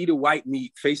you see the white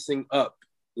meat facing up,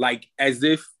 like as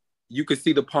if you could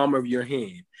see the palm of your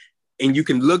hand and you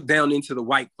can look down into the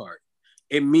white part,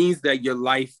 it means that your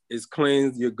life is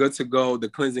cleansed, you're good to go, the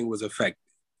cleansing was effective.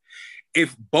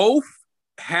 If both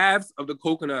halves of the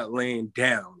coconut laying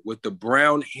down with the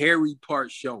brown hairy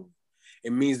part showing,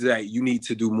 it means that you need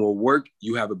to do more work.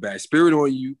 You have a bad spirit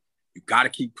on you. You got to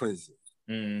keep cleansing.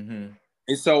 And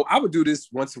so I would do this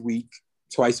once a week,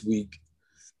 twice a week,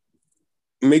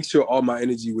 make sure all my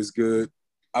energy was good.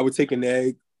 I would take an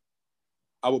egg.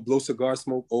 I would blow cigar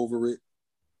smoke over it.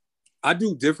 I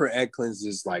do different egg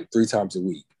cleanses like 3 times a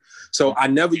week. So I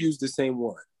never use the same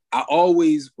one. I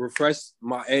always refresh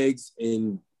my eggs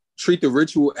and treat the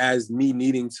ritual as me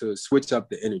needing to switch up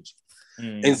the energy.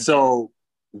 And so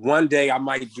one day I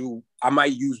might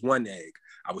use 1 egg.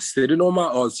 I would sit it on my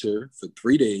altar for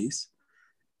 3 days.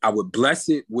 I would bless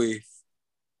it with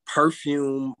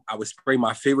perfume. I would spray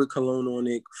my favorite cologne on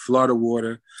it, Florida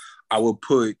water. I would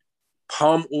put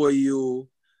palm oil,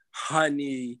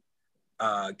 honey,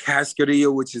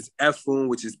 cascarilla, which is efflum,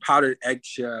 which is powdered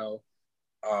eggshell.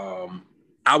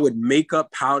 I would make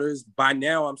up powders. By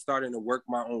now, I'm starting to work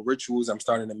my own rituals. I'm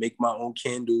starting to make my own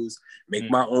candles, make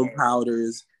my own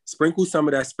powders, sprinkle some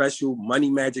of that special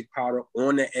money magic powder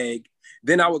on the egg.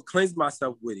 Then I would cleanse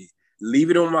myself with it.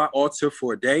 leave it on my altar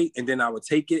for a day, and then I would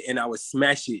take it and I would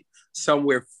smash it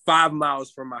somewhere 5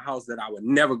 miles from my house that I would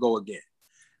never go again.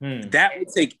 That would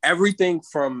take everything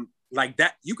from like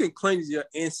that. You can cleanse your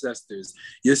ancestors,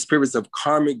 your spirits of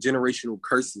karmic generational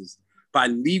curses by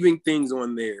leaving things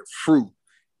on there, fruit,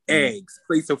 eggs,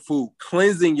 plates of food,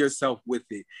 cleansing yourself with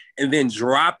it, and then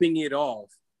dropping it off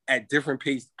at different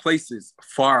places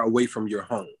far away from your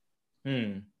home.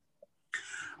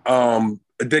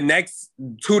 The next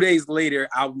 2 days later,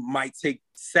 I might take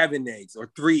 7 eggs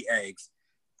or 3 eggs.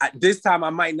 This time,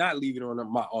 I might not leave it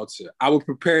on my altar. I would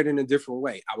prepare it in a different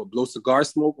way. I would blow cigar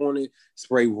smoke on it,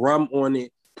 spray rum on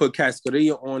it, put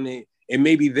cascarilla on it, and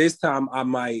maybe this time I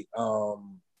might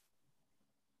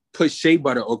put shea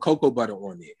butter or cocoa butter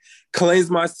on it.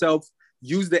 Cleanse myself,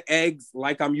 use the eggs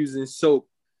like I'm using soap,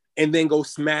 and then go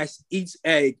smash each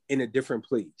egg in a different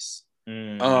place.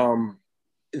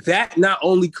 That not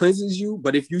only cleanses you,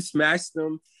 but if you smash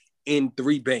them in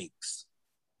 3 banks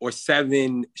or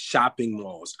 7 shopping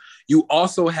malls, you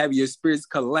also have your spirits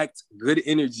collect good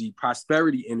energy,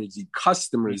 prosperity energy,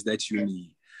 customers that you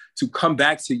need to come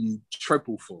back to you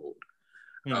triple fold.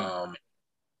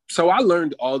 So I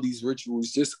learned all these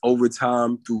rituals just over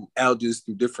time through elders,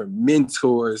 through different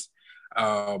mentors,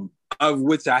 of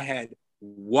which I had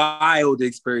wild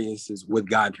experiences with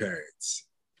godparents.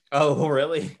 Oh,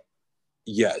 really?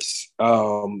 Yes.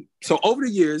 So over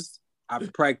the years,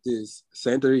 I've practiced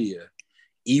Santeria,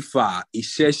 Ifa,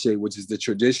 Isheshe, which is the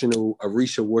traditional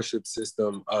Orisha worship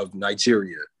system of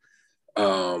Nigeria,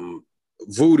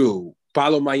 Voodoo,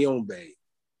 Palo Mayombe,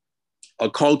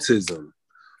 occultism,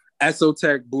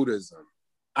 esoteric Buddhism.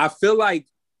 I feel like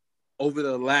over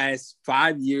the last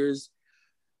 5 years,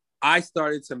 I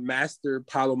started to master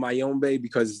Palo Mayombe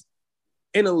because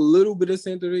in a little bit of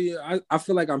Santeria, I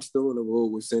feel like I'm still on the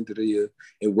road with Santeria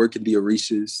and working the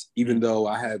Orishas, even though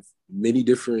I have many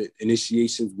different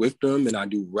initiations with them, and I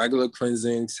do regular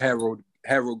cleansings,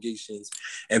 herrogations,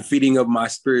 and feeding of my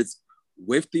spirits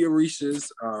with the Orishas.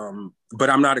 But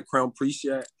I'm not a crown priest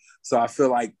yet. So I feel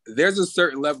like there's a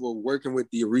certain level of working with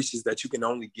the Orishas that you can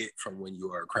only get from when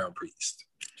you are a crown priest.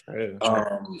 True.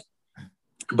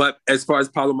 But as far as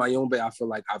Palo Mayombe, I feel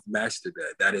like I've mastered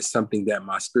that. That is something that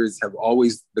my spirits have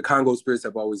always, the Congo spirits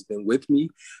have always been with me,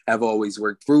 have always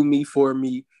worked through me, for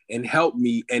me, and helped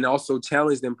me, and also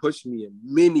challenged and pushed me in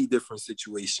many different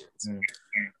situations.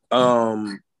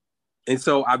 And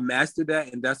so I've mastered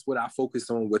that, and that's what I focus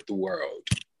on with the world,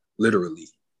 literally.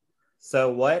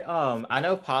 So what, I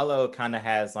know Palo kind of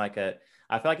has like I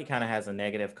feel like it kind of has a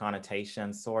negative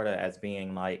connotation, sort of, as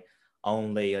being like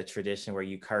only a tradition where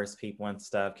you curse people and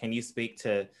stuff. Can you speak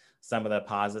to some of the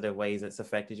positive ways it's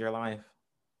affected your life?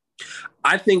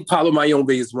 I think Palo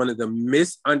Mayombe is one of the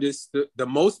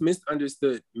most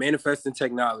misunderstood manifesting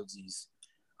technologies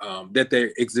that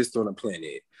there exist on the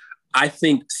planet. I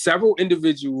think several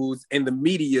individuals in the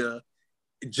media,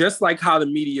 just like how the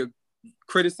media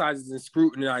criticizes and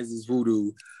scrutinizes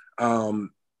voodoo,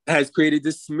 has created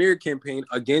this smear campaign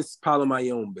against Palo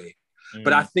Mayombe.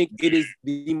 But I think it is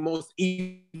the most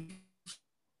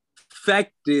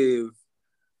effective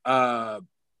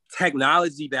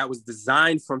technology that was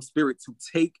designed from spirit to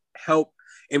take, help,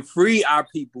 and free our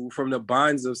people from the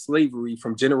binds of slavery,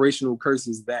 from generational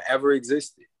curses that ever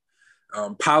existed.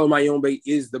 Palo Mayombe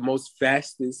is the most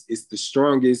fastest, it's the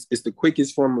strongest, it's the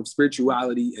quickest form of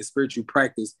spirituality and spiritual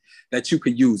practice that you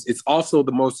could use. It's also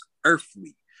the most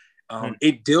earthly.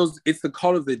 It's the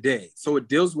call of the dead. So it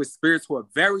deals with spirits who are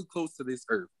very close to this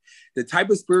earth. The type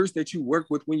of spirits that you work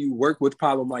with when you work with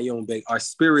Palo Mayombe are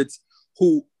spirits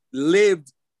who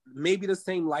lived maybe the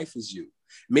same life as you.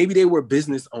 Maybe they were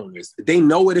business owners. They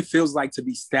know what it feels like to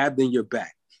be stabbed in your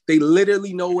back. They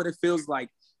literally know what it feels like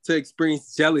to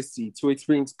experience jealousy, to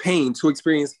experience pain, to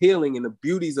experience healing and the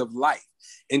beauties of life.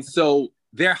 And so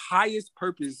their highest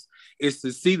purpose is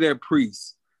to see their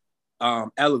priests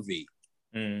elevate.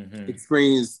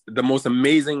 Experience the most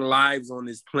amazing lives on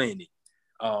this planet,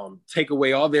 take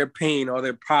away all their pain, all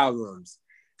their problems,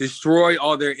 destroy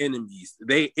all their enemies.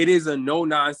 It is a no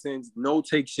nonsense, no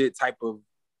take shit type of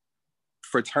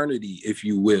fraternity, if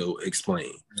you will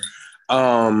explain.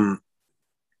 And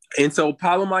so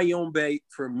Palo Mayombe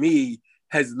for me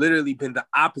has literally been the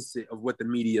opposite of what the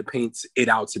media paints it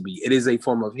out to be. It is a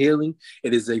form of healing.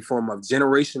 It is a form of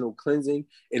generational cleansing.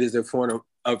 It is a form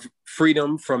of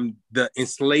freedom from the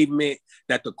enslavement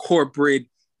that the corporate,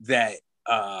 that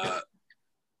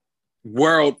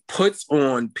world puts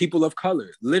on people of color,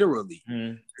 literally.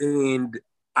 And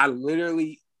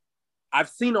I've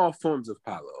seen all forms of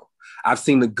Palo. I've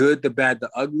seen the good, the bad, the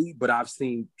ugly, but I've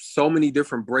seen so many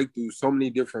different breakthroughs, so many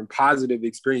different positive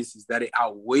experiences that it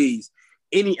outweighs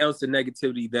any ounce of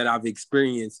negativity that I've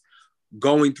experienced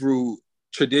going through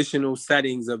traditional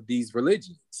settings of these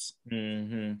religions.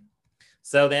 Mm-hmm.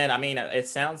 So then, I mean, it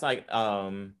sounds like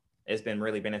it's been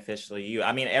really beneficial to you.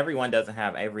 I mean, everyone doesn't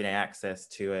have everyday access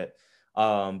to it.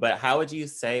 But how would you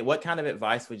say, what kind of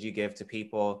advice would you give to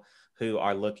people who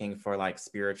are looking for like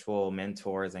spiritual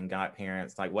mentors and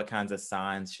godparents? Like what kinds of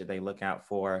signs should they look out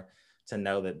for to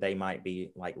know that they might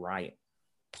be like right?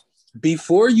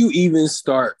 Before you even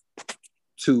start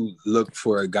to look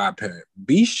for a godparent,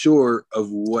 be sure of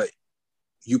what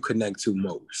you connect to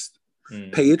most.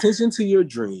 Pay attention to your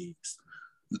dreams.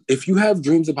 If you have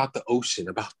dreams about the ocean,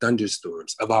 about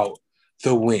thunderstorms, about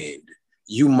the wind,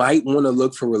 you might want to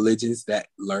look for religions that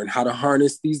learn how to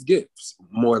harness these gifts,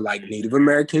 more like Native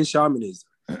American shamanism,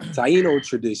 Taino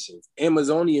traditions,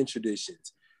 Amazonian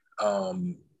traditions,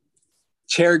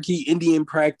 Cherokee Indian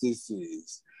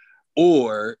practices,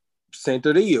 or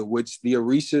Santeria, which the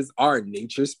Orishas are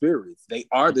nature spirits. They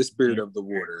are the spirit of the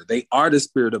water. They are the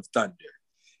spirit of thunder.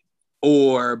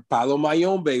 Or Palo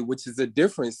Mayombe, which is a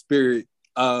different spirit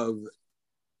of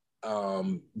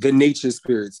the nature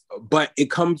spirits, but it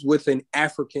comes with an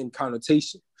African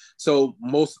connotation. So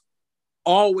most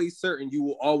always certain you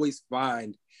will always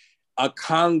find a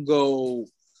Congo,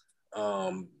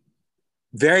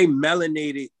 very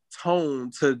melanated tone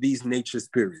to these nature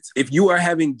spirits. If you are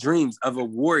having dreams of a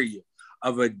warrior,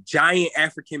 of a giant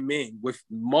African man with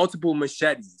multiple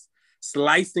machetes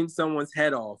slicing someone's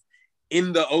head off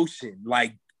in the ocean,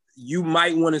 like you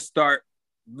might want to start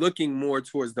looking more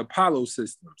towards the Apollo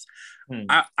systems.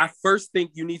 I first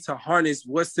think you need to harness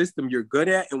what system you're good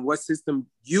at and what system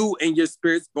you and your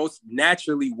spirits both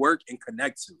naturally work and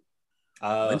connect to.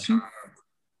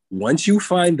 Once you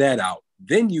find that out,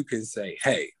 then you can say,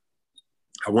 hey,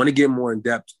 I want to get more in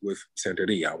depth with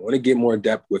Santeria. I want to get more in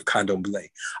depth with Candomblé.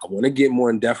 I want to get more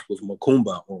in depth with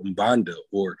Macumba or Mbanda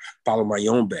or Palo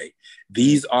Mayombe.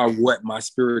 These are what my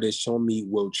spirit has shown me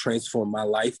will transform my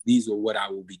life. These are what I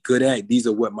will be good at. These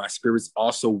are what my spirits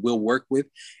also will work with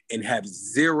and have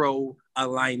zero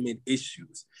alignment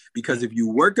issues. Because if you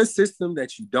work a system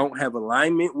that you don't have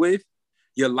alignment with,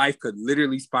 your life could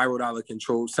literally spiral out of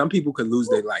control. Some people could lose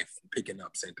their life picking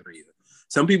up Santeria.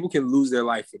 Some people can lose their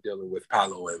life for dealing with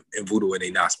Palo and Voodoo and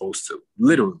they're not supposed to.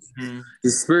 Literally. The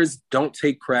spirits don't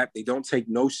take crap. They don't take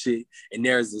no shit. And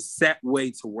there's a set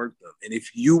way to work them. And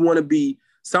if you want to be,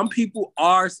 some people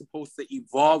are supposed to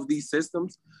evolve these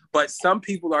systems, but some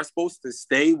people are supposed to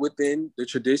stay within the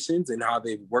traditions and how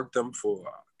they've worked them for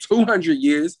 200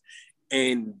 years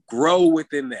and grow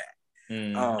within that.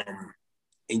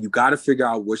 And you got to figure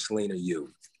out which lane are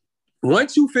you.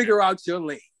 Once you figure out your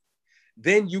lane,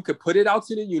 then you could put it out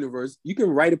to the universe. You can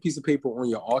write a piece of paper on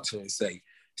your altar and say,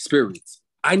 spirits,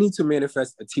 I need to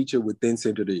manifest a teacher within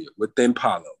Santeria, within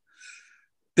Palo.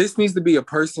 This needs to be a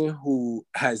person who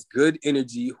has good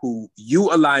energy, who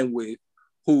you align with,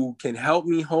 who can help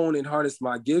me hone and harness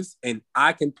my gifts, and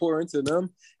I can pour into them,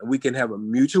 and we can have a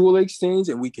mutual exchange,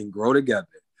 and we can grow together.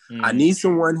 I need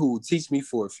someone who will teach me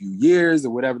for a few years or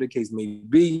whatever the case may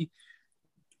be,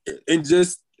 and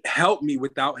just help me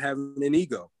without having an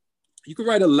ego. You can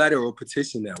write a letter or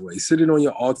petition that way. Sit it on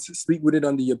your altar. Sleep with it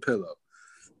under your pillow.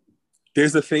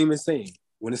 There's a famous saying,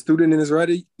 when a student is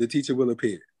ready, the teacher will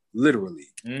appear. Literally.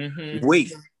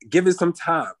 Wait. Give it some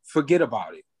time. Forget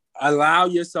about it. Allow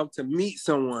yourself to meet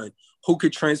someone who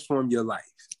could transform your life.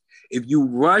 If you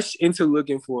rush into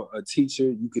looking for a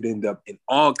teacher, you could end up in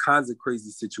all kinds of crazy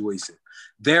situations.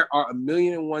 There are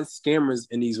 1,000,001 scammers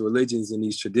in these religions and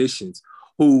these traditions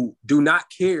who do not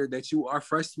care that you are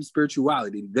fresh to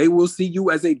spirituality. They will see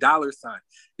you as a dollar sign.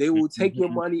 They will take your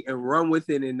money and run with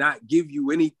it and not give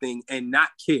you anything and not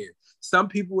care. Some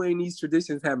people in these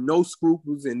traditions have no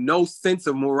scruples and no sense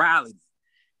of morality.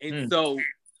 And so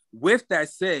with that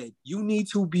said, you need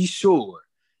to be sure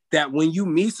that when you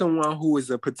meet someone who is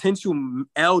a potential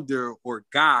elder or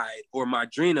guide or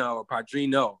madrina or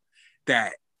padrino,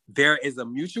 that there is a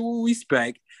mutual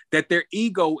respect, that their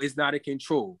ego is not in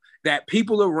control, that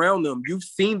people around them, you've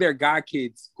seen their god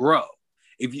kids grow.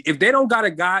 If they don't got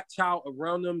a godchild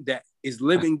around them that is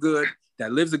living good,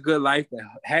 that lives a good life, that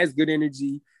has good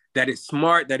energy, that is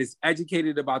smart, that is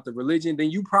educated about the religion, then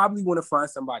you probably want to find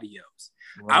somebody else.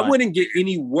 Right. I wouldn't get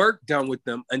any work done with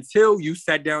them until you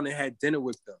sat down and had dinner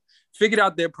with them. Figured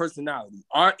out their personality.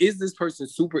 Is this person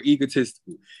super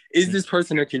egotistical? Is this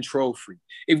person a control freak?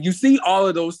 If you see all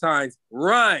of those signs,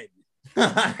 run.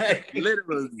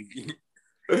 Literally.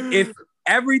 If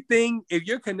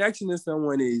your connection to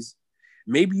someone is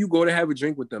Maybe you go to have a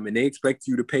drink with them and they expect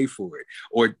you to pay for it,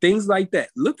 or things like that.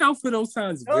 Look out for those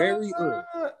signs very early.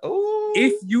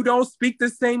 If you don't speak the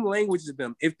same language as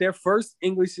them, if their first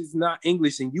English is not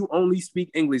English and you only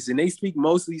speak English and they speak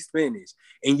mostly Spanish,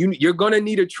 and you're going to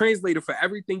need a translator for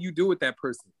everything you do with that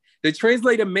person. The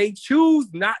translator may choose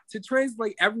not to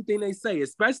translate everything they say,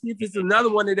 especially if it's another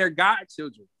one of their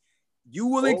godchildren. You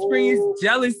will experience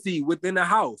jealousy within the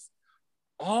house.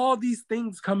 All these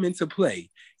things come into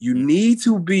play. You need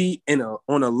to be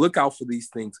on a lookout for these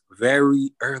things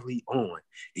very early on.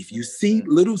 If you see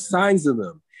little signs of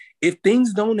them, if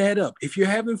things don't add up, if you're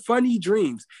having funny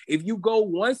dreams, if you go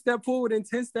one step forward and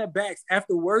 10 steps back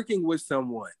after working with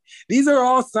someone, these are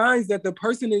all signs that the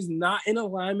person is not in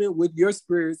alignment with your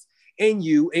spirits and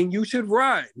you should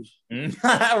run.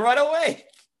 Run away.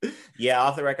 Yeah,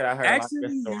 off the record, I heard.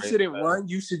 Actually, you shouldn't run.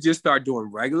 You should just start doing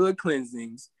regular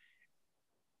cleansings.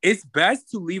 It's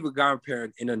best to leave a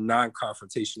godparent in a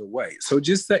non-confrontational way. So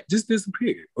just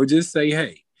disappear, or just say,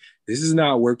 hey, this is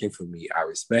not working for me. I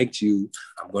respect you.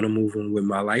 I'm going to move on with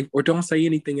my life. Or don't say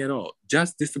anything at all.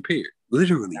 Just disappear.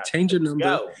 Literally, change your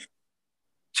number.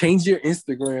 Change your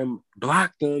Instagram.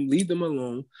 Block them. Leave them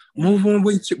alone. Move on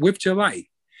with your life.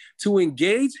 To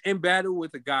engage in battle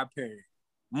with a godparent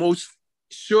most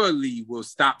surely will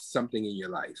stop something in your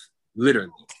life.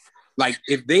 Literally. Like,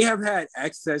 if they have had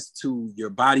access to your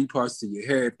body parts, to your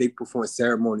hair, if they perform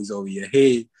ceremonies over your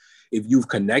head, if you've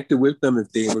connected with them, if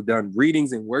they've done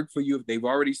readings and work for you, if they've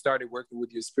already started working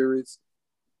with your spirits,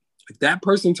 if that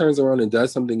person turns around and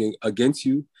does something against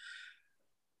you,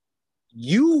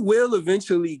 you will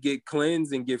eventually get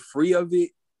cleansed and get free of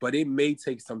it, but it may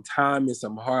take some time and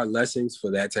some hard lessons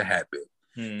for that to happen.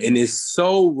 And it's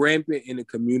so rampant in the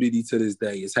community to this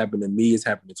day. It's happened to me. It's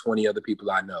happened to 20 other people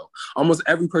I know. Almost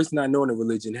every person I know in a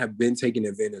religion have been taken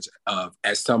advantage of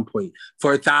at some point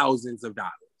for thousands of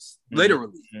dollars.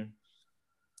 Literally.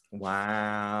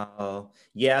 Wow.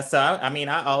 Yeah. So, I mean,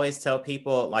 I always tell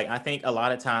people, like, I think a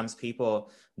lot of times people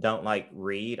don't like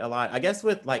read a lot. I guess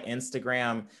with like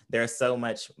Instagram, there's so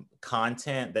much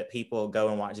content that people go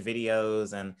and watch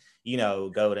videos and,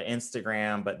 go to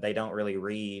Instagram, but they don't really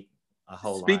read a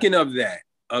whole lot. Speaking of that,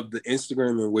 of the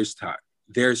Instagram and Witch Talk,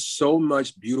 there's so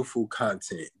much beautiful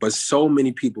content, but so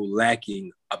many people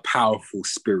lacking a powerful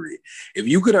spirit. If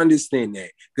you could understand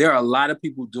that, there are a lot of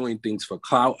people doing things for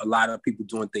clout, a lot of people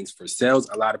doing things for sales,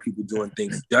 a lot of people doing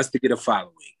things just to get a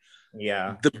following.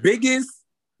 Yeah. The biggest,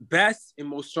 best, and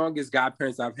most strongest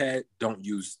godparents I've had don't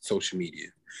use social media.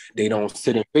 They don't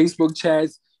sit in Facebook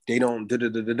chats. They don't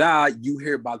You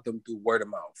hear about them through word of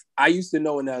mouth. I used to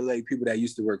know in LA people that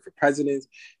used to work for presidents,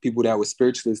 people that were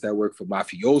spiritualists that work for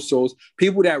mafiosos,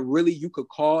 people that really you could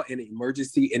call in an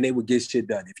emergency and they would get shit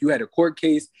done. If you had a court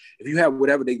case, if you had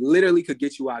whatever, they literally could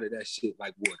get you out of that shit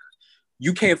like water.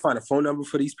 You can't find a phone number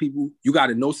for these people. You got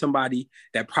to know somebody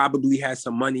that probably has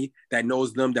some money, that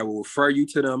knows them, that will refer you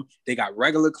to them. They got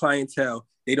regular clientele.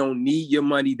 They don't need your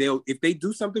money. If they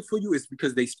do something for you, it's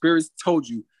because they spirits told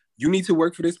you, you need to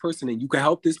work for this person and you can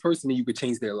help this person and you can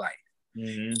change their life.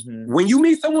 When you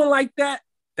meet someone like that,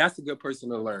 that's a good person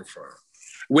to learn from.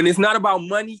 When it's not about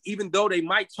money, even though they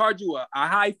might charge you a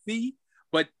high fee,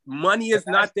 but money is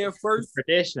not their first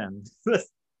tradition.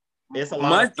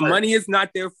 Money is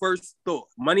not their first thought.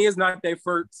 Money is not their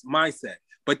first mindset.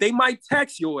 But they might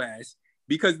text your ass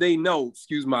because they know,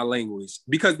 excuse my language,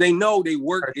 because they know their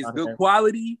work is good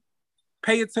quality.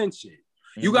 Pay attention.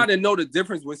 You got to know the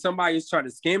difference when somebody is trying to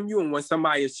scam you and when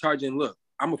somebody is charging, look,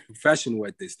 I'm a professional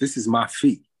at this. This is my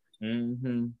fee.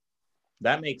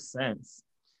 That makes sense.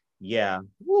 Yeah.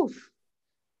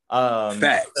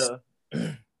 Facts.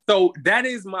 So that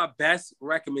is my best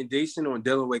recommendation on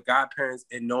dealing with godparents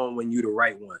and knowing when you're the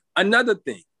right one. Another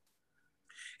thing,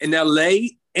 in LA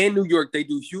and New York, they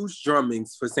do huge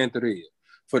drummings for Santeria.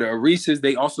 For the Orishas,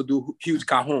 they also do huge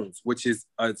cajons, which is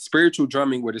a spiritual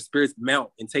drumming where the spirits mount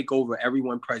and take over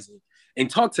everyone present and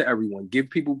talk to everyone, give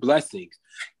people blessings,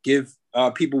 give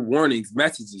people warnings,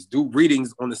 messages, do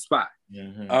readings on the spot.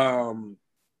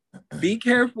 Be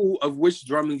careful of which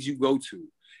drummings you go to.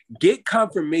 Get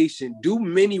confirmation, do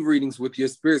many readings with your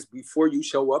spirits before you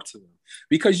show up to them,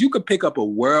 because you could pick up a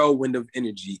whirlwind of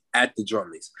energy at the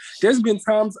drummings. There's been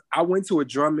times I went to a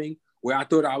drumming where I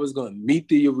thought I was going to meet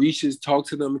the Orishas, talk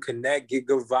to them, connect, get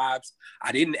good vibes.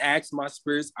 I didn't ask my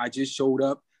spirits. I just showed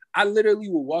up. I literally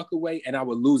would walk away and I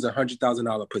would lose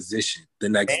 $100,000 position the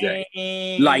next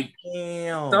day. Like,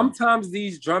 sometimes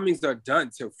these drummings are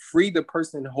done to free the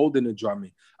person holding the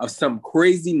drumming of some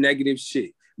crazy negative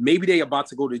shit. Maybe they about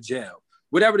to go to jail.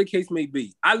 whatever the case may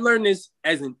be. I learned this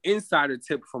as an insider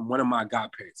tip from one of my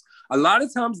godparents. A lot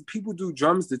of times people do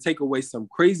drums to take away some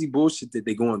crazy bullshit that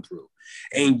they're going through.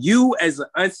 And you, as an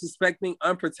unsuspecting,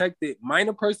 unprotected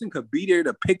minor person, could be there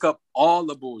to pick up all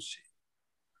the bullshit.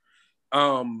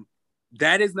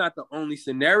 That is not the only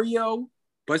scenario,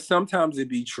 but sometimes it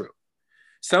be true.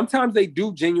 Sometimes they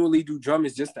do genuinely do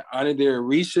drumming just to honor their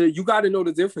Orisha. You got to know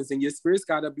the difference, and your spirit's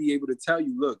got to be able to tell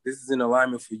you, look, this is in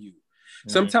alignment for you.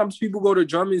 Sometimes people go to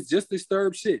drumming just to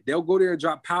disturb shit. They'll go there and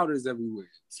drop powders everywhere,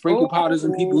 sprinkle powders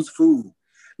in people's food.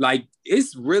 Like,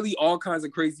 it's really all kinds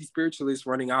of crazy spiritualists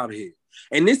running out of here.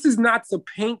 And this is not to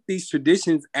paint these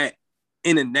traditions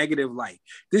in a negative light.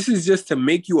 This is just to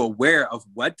make you aware of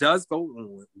what does go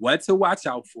on, what to watch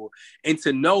out for, and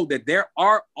to know that there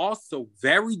are also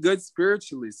very good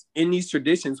spiritualists in these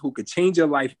traditions who could change your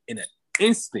life in an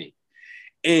instant.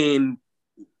 And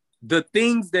the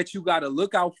things that you got to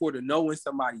look out for to know when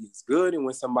somebody is good and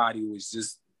when somebody was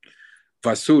just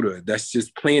basura, that's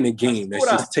just playing a game, that's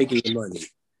just taking your money.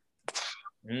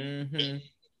 Mm-hmm.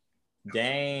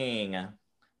 Dang.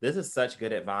 This is such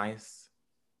good advice.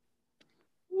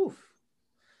 Oof.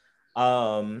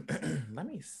 Let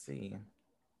me see.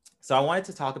 So I wanted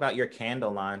to talk about your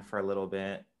candle line for a little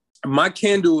bit. My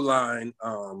candle line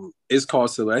is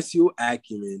called Celestial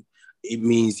Acumen. It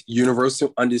means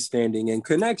universal understanding and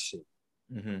connection.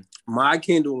 Mm-hmm. My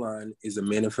candle line is a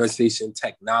manifestation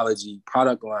technology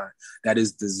product line that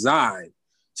is designed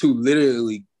to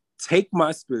literally take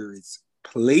my spirits,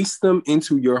 place them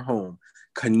into your home,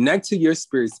 connect to your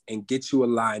spirits, and get you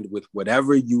aligned with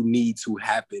whatever you need to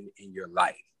happen in your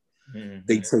life. Mm-hmm.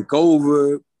 They take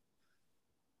over.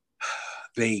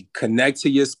 They connect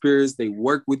to your spirits. They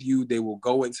work with you. They will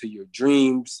go into your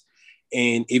dreams.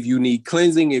 And if you need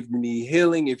cleansing, if you need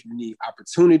healing, if you need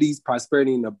opportunities,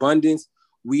 prosperity, and abundance,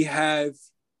 we have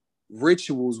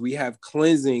rituals, we have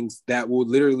cleansings that will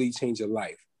literally change your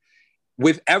life.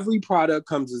 With every product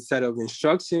comes a set of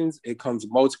instructions. It comes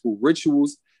multiple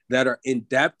rituals that are in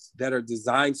depth, that are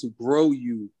designed to grow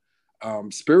you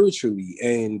spiritually.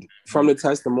 And from the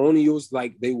testimonials,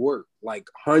 like, they work. Like,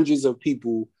 hundreds of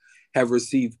people have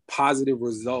received positive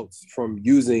results from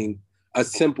using a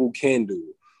simple candle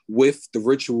with the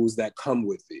rituals that come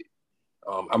with it.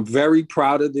 I'm very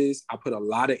proud of this. I put a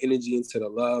lot of energy into the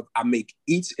love. I make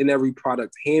each and every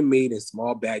product handmade in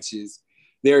small batches.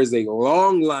 There is a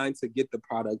long line to get the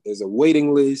product. There's a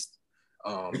waiting list.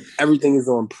 Everything is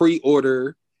on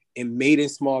pre-order and made in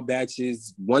small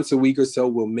batches. Once a week or so,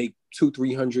 we'll make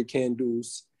 200-300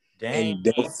 candles. Dang. And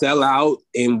they'll sell out,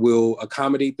 and we'll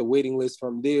accommodate the waiting list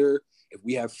from there. If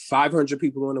we have 500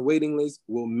 people on the waiting list,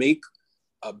 we'll make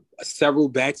several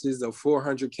batches of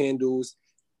 400 candles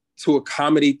to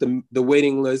accommodate the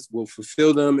waiting list. We'll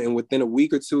fulfill them, and within a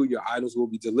week or two, your items will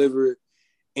be delivered.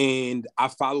 And I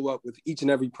follow up with each and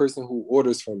every person who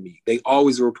orders from me. They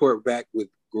always report back with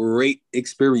great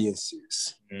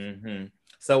experiences. Mm-hmm.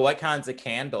 So what kinds of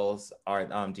candles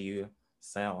do you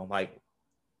sell?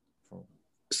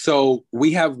 So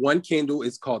we have one candle.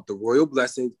 It's called the Royal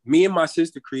Blessing. Me and my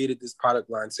sister created this product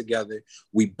line together.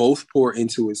 We both pour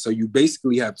into it. So you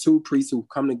basically have two priests who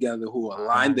come together, who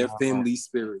align their family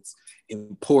spirits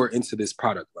and pour into this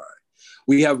product line.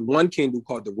 We have one candle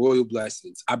called the Royal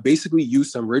Blessings. I basically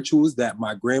use some rituals that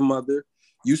my grandmother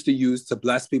used to use to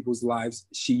bless people's lives.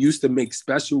 She used to make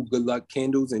special good luck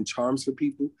candles and charms for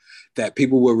people that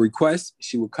people would request.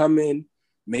 She would come in,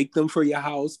 make them for your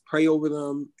house, pray over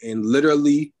them, and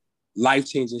literally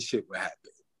life-changing shit would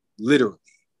happen. Literally.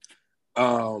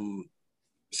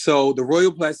 So the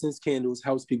Royal Blessings candles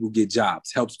helps people get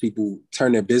jobs, helps people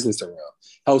turn their business around,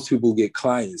 helps people get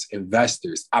clients,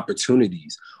 investors,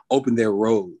 opportunities, open their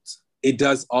roads. It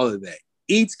does all of that.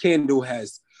 Each candle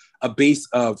has a base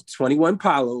of 21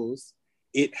 palos.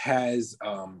 It has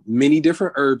many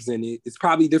different herbs in it. It's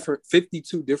probably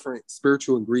 52 different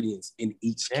spiritual ingredients in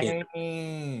each candle.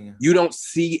 You don't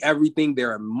see everything.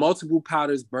 There are multiple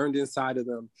powders burned inside of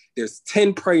them. There's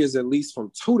 10 prayers at least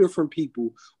from 2 different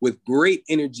people with great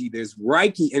energy. There's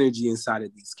Reiki energy inside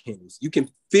of these candles. You can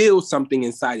feel something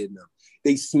inside of them.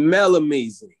 They smell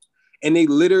amazing. And they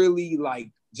literally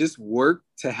just work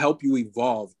to help you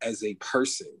evolve as a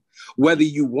person, whether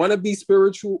you want to be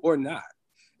spiritual or not.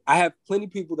 I have plenty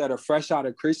of people that are fresh out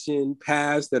of Christian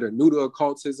paths, that are new to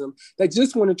occultism, that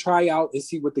just want to try out and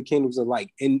see what the candles are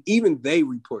like. And even they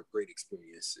report great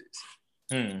experiences.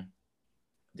 Damn,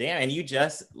 and you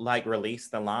just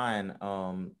released the line.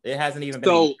 It hasn't even been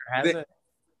a year, has it?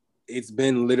 It's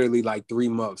been literally 3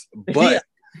 months. But yeah.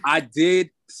 I did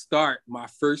start my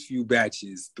first few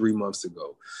batches 3 months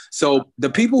ago. So the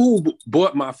people who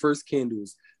bought my first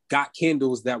candles, got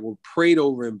candles that were prayed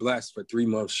over and blessed for 3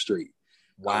 months straight.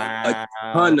 Wow. A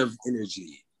ton of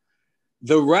energy.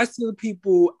 The rest of the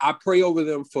people, I pray over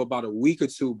them for about a week or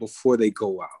two before they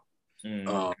go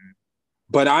out.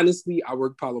 But honestly, I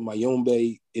work Palo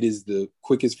Mayombe. It is the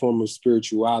quickest form of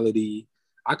spirituality.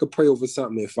 I could pray over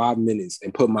something in 5 minutes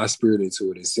and put my spirit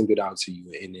into it and send it out to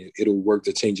you, and it'll work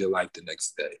to change your life the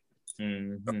next day.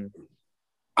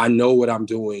 I know what I'm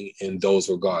doing in those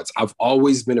regards. I've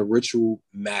always been a ritual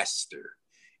master,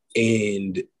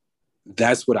 and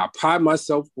that's what I pride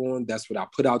myself on. That's what I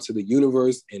put out to the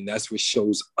universe, and that's what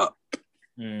shows up.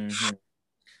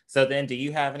 So then, do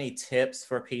you have any tips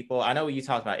for people? I know you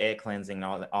talked about egg cleansing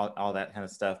and all that kind of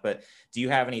stuff, but do you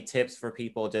have any tips for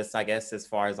people, just, I guess, as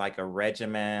far as like a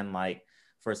regimen, like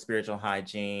for spiritual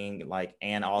hygiene, like,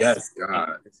 and also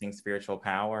increasing spiritual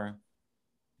power?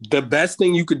 The best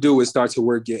thing you could do is start to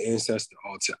work your ancestor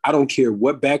altar. I don't care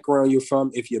what background you're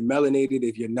from, if you're melanated,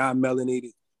 if you're not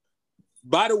melanated.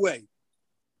 By the way,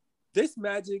 this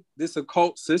magic, this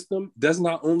occult system does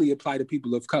not only apply to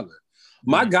people of color.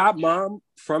 My godmom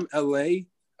from LA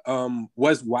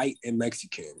was white and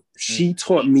Mexican. She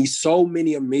taught me so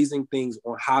many amazing things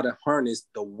on how to harness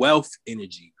the wealth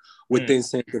energy within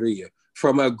Santeria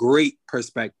from a great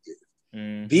perspective.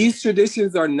 These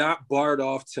traditions are not barred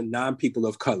off to non-people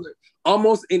of color.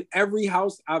 Almost in every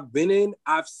house I've been in,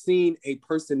 I've seen a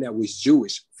person that was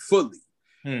Jewish fully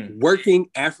working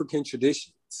African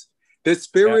traditions. The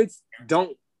spirits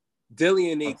don't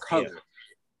delineate color.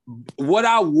 What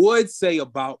I would say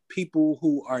about people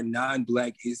who are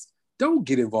non-Black is don't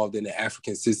get involved in the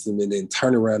African system and then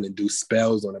turn around and do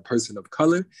spells on a person of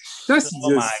color. That's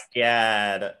my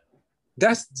God.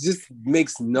 That's just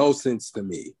makes no sense to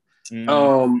me.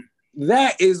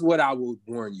 That is what I would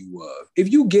warn you of.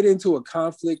 If you get into a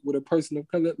conflict with a person of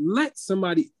color, let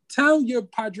somebody tell your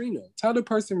padrino, tell the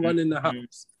person running the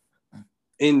house.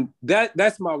 And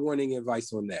that's my warning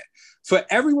advice on that. For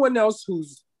everyone else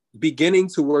who's beginning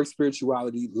to work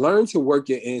spirituality, learn to work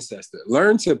your ancestor.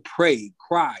 Learn to pray,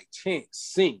 cry, chant,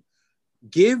 sing.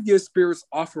 Give your spirits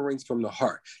offerings from the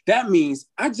heart. That means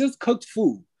I just cooked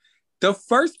food. The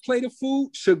first plate of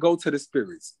food should go to the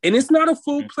spirits. And it's not a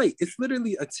full plate. It's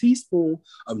literally a teaspoon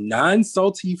of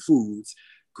non-salty foods,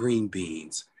 green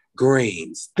beans,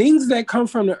 grains, things that come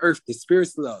from the earth the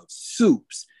spirits love,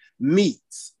 soups,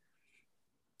 meats.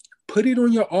 Put it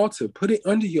on your altar. Put it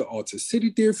under your altar. Sit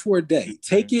it there for a day.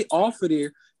 Take it off of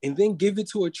there and then give it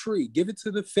to a tree. Give it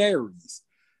to the fairies.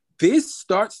 This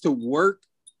starts to work,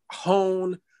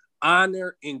 hone,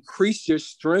 honor, increase your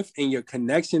strength and your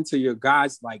connection to your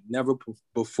gods like never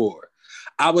before.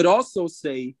 I would also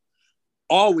say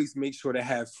always make sure to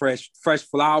have fresh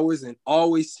flowers and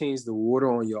always change the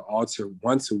water on your altar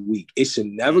once a week. It should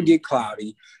never get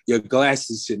cloudy. Your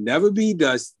glasses should never be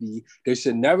dusty. There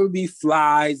should never be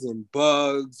flies and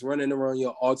bugs running around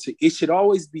your altar. It should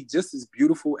always be just as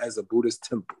beautiful as a Buddhist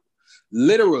temple.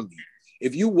 Literally,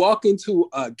 if you walk into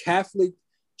a Catholic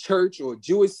church or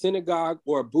Jewish synagogue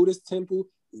or a Buddhist temple,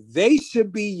 they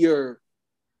should be your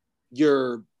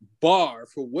bar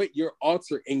for what your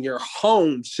altar and your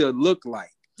home should look like.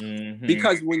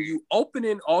 Because when you open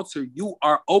an altar, you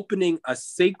are opening a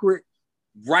sacred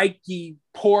Reiki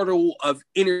portal of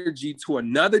energy to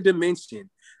another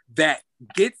dimension that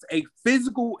gets a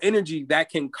physical energy that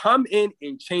can come in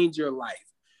and change your life.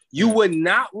 You would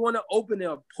not want to open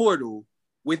a portal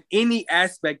with any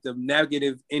aspect of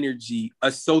negative energy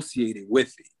associated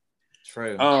with it.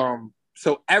 True.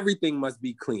 So everything must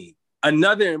be clean.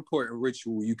 Another important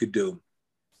ritual you could do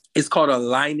is called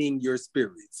aligning your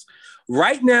spirits.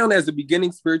 Right now, as a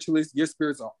beginning spiritualist, your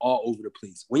spirits are all over the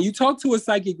place. When you talk to a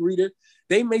psychic reader,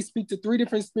 they may speak to 3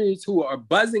 different spirits who are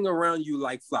buzzing around you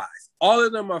like flies. All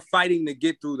of them are fighting to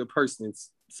get through the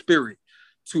person's spirit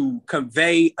to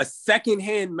convey a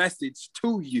secondhand message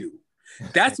to you.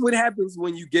 That's what happens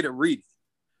when you get a reading.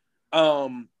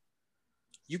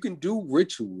 You can do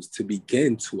rituals to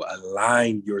begin to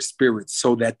align your spirits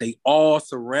so that they all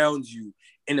surround you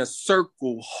in a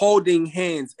circle, holding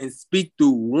hands and speak through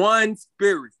one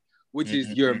spirit, which is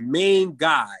your main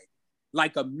guide,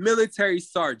 like a military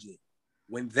sergeant.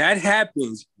 When that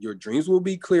happens, your dreams will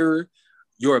be clearer,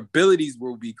 your abilities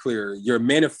will be clearer, your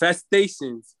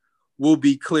manifestations will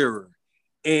be clearer,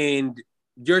 and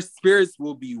your spirits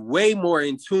will be way more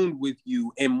in tune with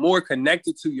you and more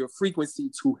connected to your frequency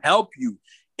to help you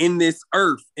in this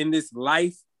earth, in this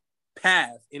life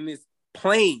path, in this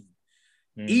plane,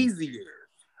 easier.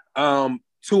 To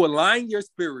align your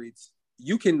spirits,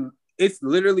 it's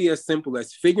literally as simple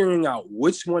as figuring out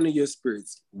which one of your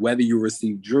spirits, whether you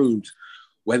receive dreams,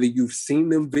 whether you've seen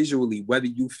them visually, whether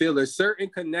you feel a certain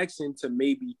connection to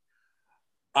maybe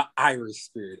an Irish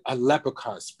spirit, a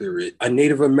leprechaun spirit, a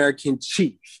Native American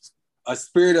chief, a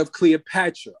spirit of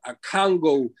Cleopatra, a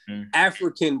Congo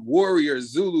African warrior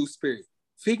Zulu spirit.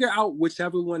 Figure out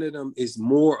whichever one of them is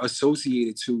more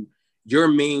associated to your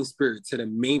main spirit, to the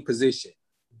main position.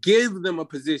 Give them a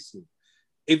position.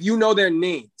 If you know their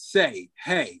name, say,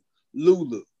 hey,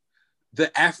 Lulu,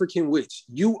 the African witch,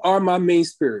 you are my main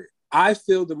spirit. I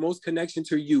feel the most connection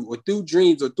to you, or through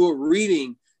dreams or through a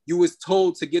reading, you was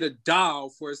told to get a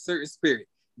doll for a certain spirit.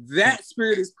 That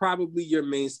spirit is probably your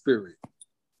main spirit.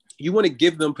 You want to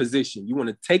give them position. You want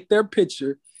to take their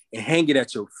picture and hang it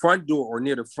at your front door or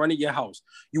near the front of your house.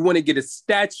 You want to get a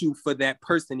statue for that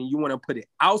person and you want to put it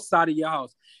outside of your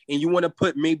house. And you want to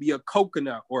put maybe a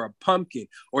coconut or a pumpkin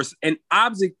or an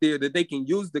object there that they can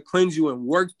use to cleanse you and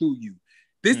work through you.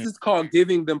 This is called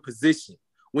giving them position.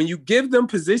 When you give them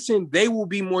position, they will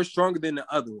be more stronger than the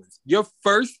other ones. Your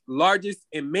first, largest,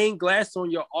 and main glass on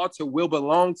your altar will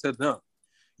belong to them.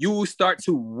 You will start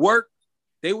to work.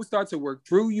 They will start to work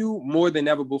through you more than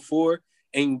ever before.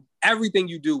 And everything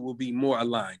you do will be more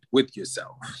aligned with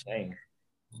yourself. Dang.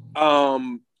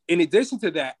 In addition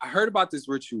to that, I heard about this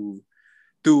ritual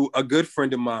through a good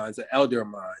friend of mine, an elder of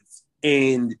mine.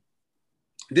 And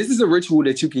this is a ritual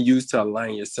that you can use to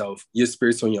align yourself, your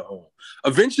spirits on your own.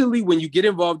 Eventually, when you get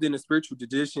involved in the spiritual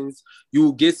traditions, you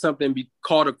will get something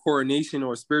called a coronation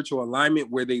or a spiritual alignment,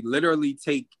 where they literally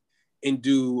take and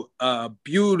do a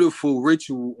beautiful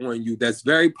ritual on you that's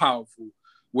very powerful,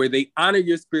 where they honor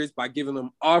your spirits by giving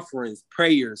them offerings,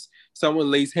 prayers. Someone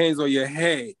lays hands on your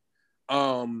head.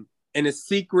 And a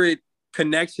secret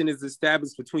connection is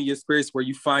established between your spirits, where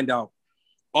you find out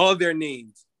all their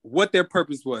names, what their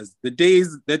purpose was, the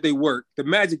days that they work, the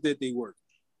magic that they work.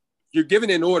 You're given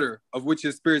an order of which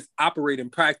your spirits operate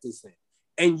and practice in.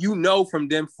 And you know from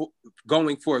them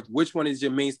going forth which one is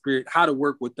your main spirit, how to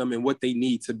work with them, and what they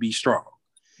need to be strong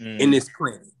in this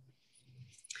plan.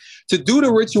 To do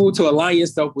the ritual to align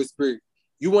yourself with spirit,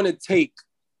 you want to take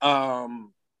a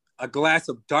glass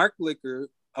of dark liquor,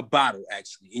 a bottle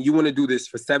actually, and you want to do this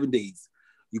for 7 days.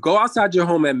 You go outside your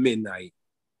home at midnight.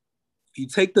 You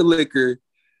take the liquor.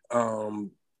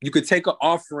 You could take an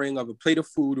offering of a plate of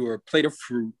food or a plate of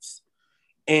fruits,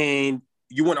 and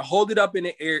you want to hold it up in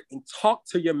the air and talk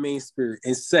to your main spirit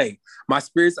and say, my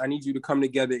spirits, I need you to come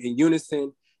together in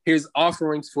unison. Here's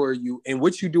offerings for you. And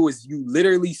what you do is you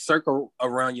literally circle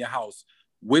around your house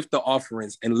with the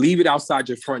offerings and leave it outside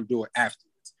your front door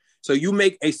afterwards. So you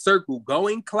make a circle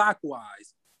going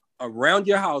clockwise around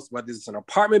your house, whether it's an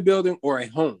apartment building or a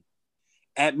home,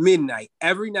 at midnight,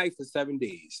 every night for 7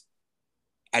 days.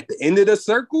 At the end of the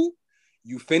circle,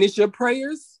 you finish your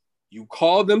prayers, you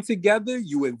call them together,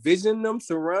 you envision them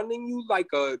surrounding you like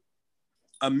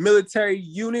a military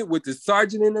unit with the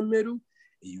sergeant in the middle,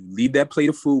 and you leave that plate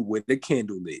of food with the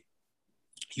candle lit.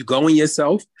 You go in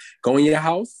yourself, go in your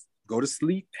house, go to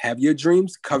sleep, have your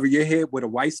dreams, cover your head with a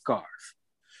white scarf.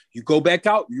 You go back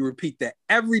out, you repeat that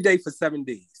every day for 7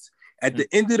 days. At the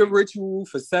end of the ritual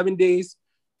for 7 days,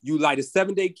 you light a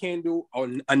 7-day candle or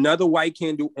another white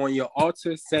candle on your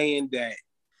altar saying that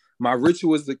my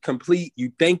ritual is complete.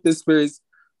 You thank the spirits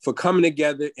for coming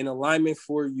together in alignment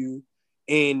for you.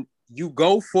 And you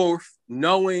go forth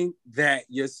knowing that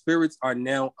your spirits are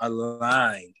now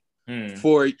aligned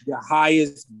for your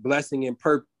highest blessing and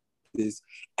purpose,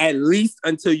 at least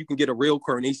until you can get a real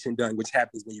coronation done, which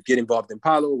happens when you get involved in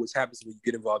Palo, which happens when you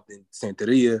get involved in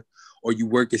Santeria, or you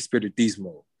work in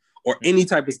Spiritismo, or any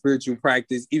type of spiritual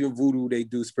practice. Even voodoo, they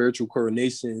do spiritual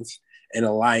coronations and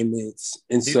alignments.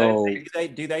 And do they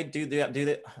do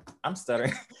that? I'm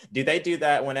stuttering. Do they do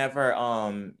that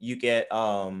whenever you get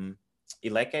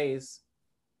Elekes?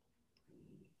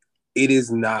 It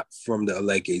is not from the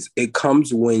Elekes. It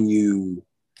comes when you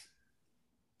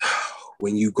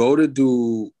go to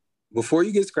do, before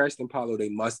you get scratched in Palo, they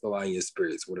must align your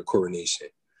spirits with a coronation.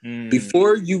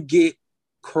 Before you get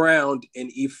crowned in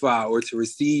Ifa or to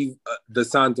receive the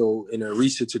Santo in a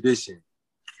Orisha tradition,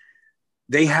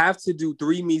 they have to do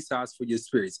 3 misas for your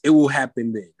spirits. It will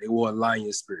happen then. They will align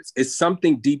your spirits. It's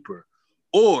something deeper.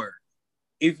 Or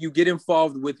if you get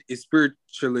involved with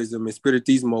spiritualism and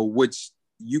spiritismo, which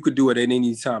you could do it at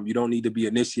any time. You don't need to be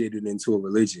initiated into a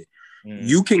religion.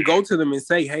 You can go to them and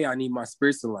say, hey, I need my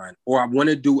spirits aligned, or I want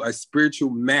to do a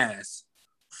spiritual mass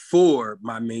for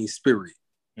my main spirit.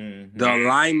 The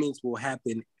alignments will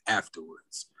happen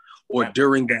afterwards or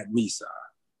during that misa.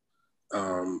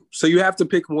 So you have to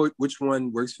pick which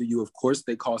one works for you. Of course,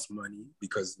 they cost money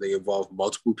because they involve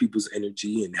multiple people's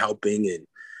energy and helping and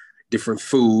different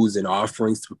foods and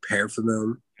offerings to prepare for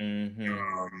them.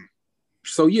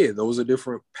 So yeah, those are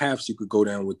different paths you could go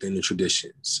down within the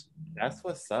traditions. That's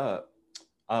what's up.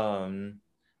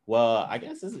 Well, I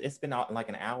guess it's been like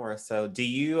an hour or so. Do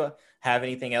you have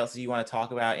anything else you want to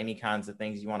talk about? Any kinds of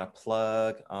things you want to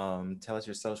plug? Tell us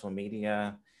your social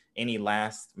media. Any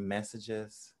last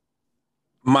messages?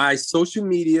 My social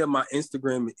media, my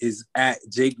Instagram is at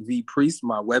Jake V Priest.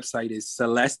 My website is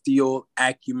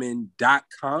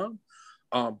celestialacumen.com.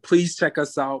 Please check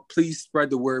us out. Please spread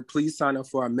the word. Please sign up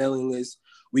for our mailing list.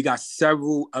 We got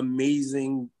several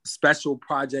amazing special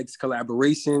projects,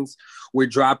 collaborations we're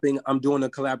dropping. I'm doing a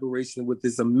collaboration with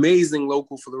this amazing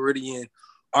local Floridian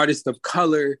artist of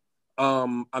color.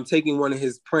 I'm taking one of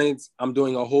his prints. I'm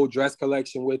doing a whole dress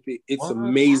collection with it. It's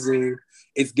amazing.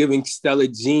 It's giving Stella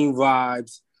Jean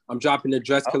vibes. I'm dropping a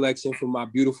dress collection for my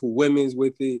beautiful women's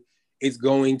with it. It's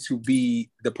going to be,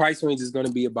 the price range is going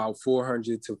to be about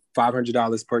 $400 to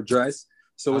 $500 per dress.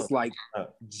 So it's like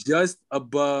just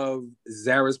above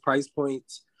Zara's price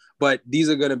points. But these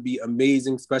are going to be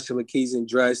amazing special occasion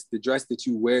dress, the dress that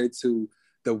you wear to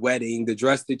the wedding, the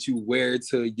dress that you wear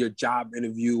to your job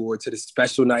interview or to the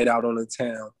special night out on the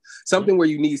town, something where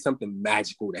you need something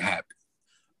magical to happen.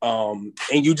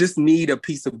 And you just need a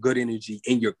piece of good energy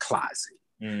in your closet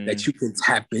that you can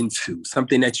tap into,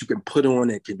 something that you can put on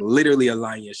that can literally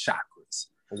align your chakras.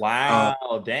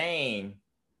 Wow, dang.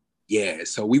 Yeah,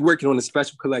 so we're working on a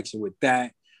special collection with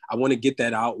that. I want to get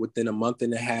that out within a month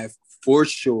and a half for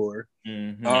sure.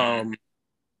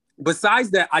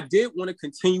 Besides that, I did want to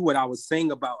continue what I was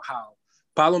saying about how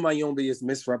Paulo Mayombe is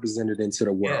misrepresented into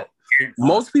the world. Yeah.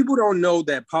 Most people don't know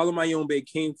that Paulo Mayombe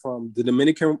came from the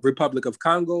Dominican Republic of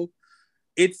Congo.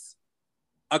 It's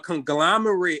a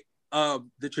conglomerate of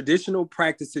the traditional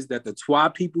practices that the Twa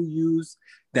people use,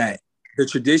 that the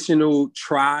traditional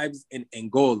tribes in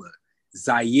Angola,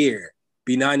 Zaire,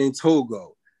 Benin and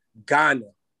Togo, Ghana,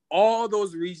 all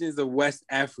those regions of West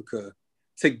Africa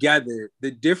together,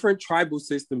 the different tribal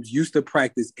systems used to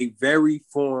practice a very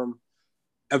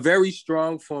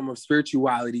strong form of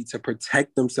spirituality to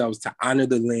protect themselves, to honor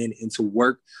the land, and to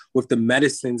work with the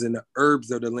medicines and the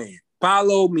herbs of the land.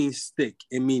 Palo means stick,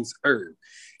 it means herb.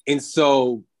 And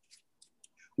so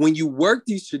when you work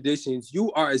these traditions,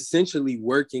 you are essentially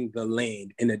working the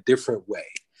land in a different way.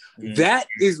 That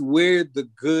is where the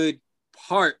good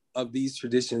part of these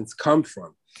traditions come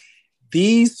from.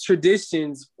 These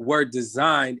traditions were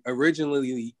designed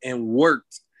originally and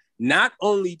worked not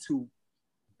only to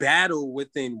battle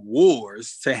within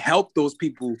wars, to help those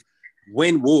people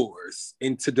win wars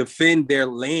and to defend their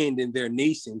land and their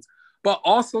nations, but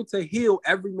also to heal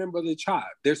every member of the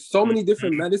tribe. There's so many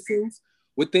different medicines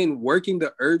within working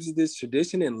the herbs of this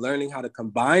tradition and learning how to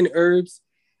combine herbs.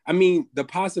 I mean, the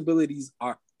possibilities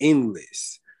are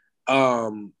endless.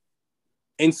 And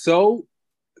so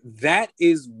that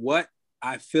is what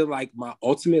I feel like my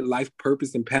ultimate life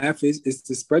purpose and path is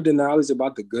to spread the knowledge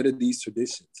about the good of these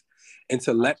traditions and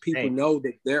to let people know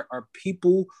that there are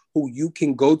people who you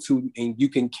can go to and you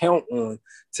can count on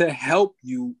to help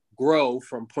you grow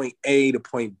from point A to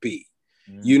point B,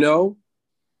 you know?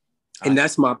 And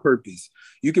that's my purpose.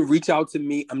 You can reach out to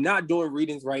me. I'm not doing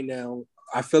readings right now.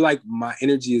 I feel like my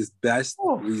energy is best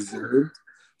reserved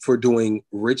for doing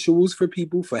rituals for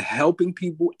people, for helping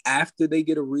people after they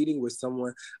get a reading with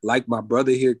someone like my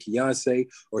brother here, Keonse,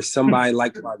 or somebody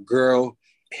like my girl,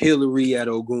 Hillary at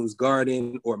Ogun's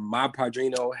Garden, or my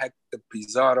padrino, Hector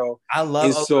Pizarro. I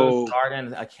love Ogun's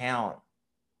Garden account.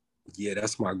 Yeah,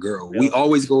 that's my girl. Really? We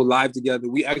always go live together.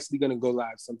 We actually going to go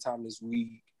live sometime this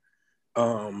week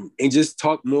and just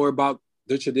talk more about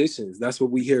the traditions. That's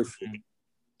what we here for.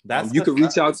 You can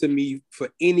reach out to me for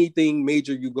anything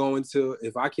major you go into.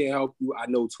 If I can't help you, I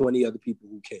know 20 other people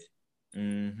who can.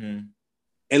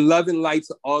 And love and light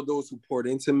to all those who poured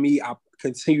into me. I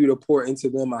continue to pour into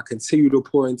them. I continue to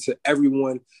pour into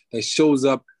everyone that shows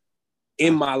up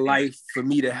in my life for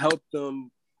me to help them.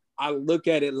 I look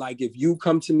at it like if you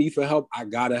come to me for help, I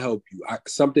gotta help you.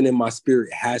 Something in my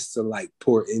spirit has to like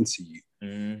pour into you.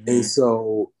 And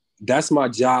so that's my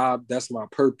job. That's my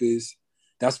purpose.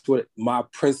 That's what my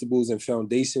principles and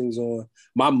foundations on.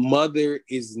 My mother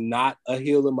is not a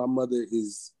healer. My mother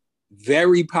is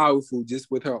very powerful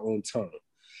just with her own tongue.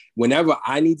 Whenever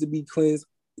I need to be cleansed,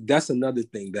 that's another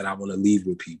thing that I want to leave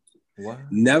with people. Wow.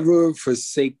 Never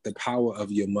forsake the power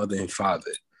of your mother and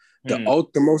father. The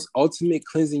most ultimate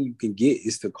cleansing you can get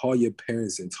is to call your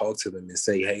parents and talk to them and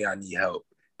say, hey, I need help.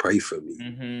 Pray for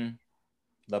me.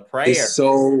 The prayer. It's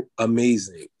so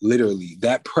amazing. Literally,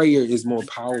 that prayer is more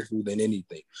powerful than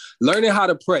anything. Learning how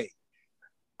to pray.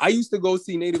 I used to go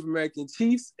see Native American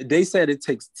chiefs. They said it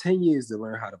takes 10 years to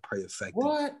learn how to pray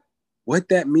effectively. What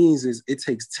that means is it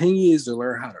takes 10 years to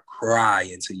learn how to cry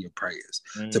into your prayers,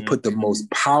 to put the most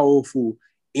powerful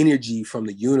energy from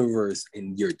the universe,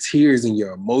 and your tears and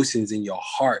your emotions and your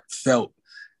heartfelt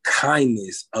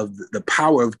kindness of the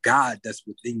power of God that's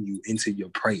within you into your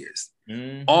prayers.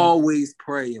 Mm-hmm. Always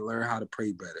pray and learn how to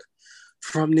pray better.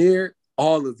 From there,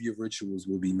 all of your rituals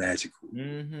will be magical.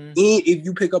 Mm-hmm. And if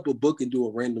you pick up a book and do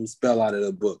a random spell out of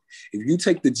the book, if you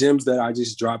take the gems that I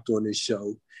just dropped on this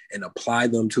show and apply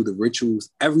them to the rituals,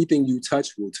 everything you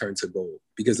touch will turn to gold,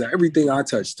 because everything I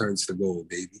touch turns to gold,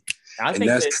 baby. I think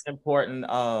that's important.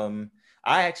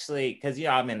 I actually, because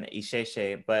I'm in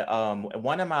Isheshe, but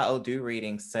one of my Odu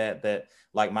readings said that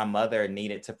like my mother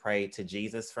needed to pray to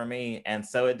Jesus for me, and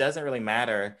so it doesn't really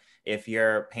matter if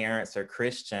your parents are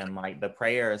Christian. Like the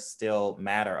prayers still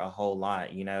matter a whole lot.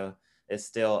 It's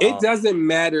still. It doesn't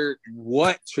matter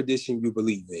what tradition you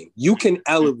believe in. You can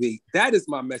elevate. That is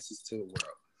my message to the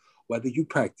world. Whether you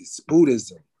practice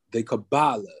Buddhism, the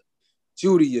Kabbalah,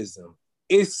 Judaism,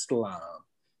 Islam,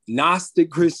 Gnostic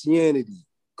Christianity,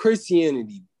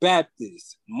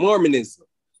 Baptist, Mormonism,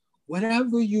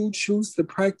 whatever you choose to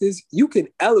practice, you can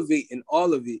elevate in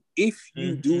all of it if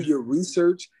you do your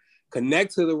research,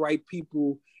 connect to the right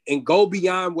people, and go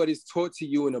beyond what is taught to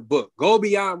you in a book. Go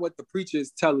beyond what the preacher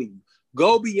is telling you.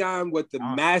 Go beyond what the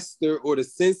master or the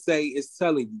sensei is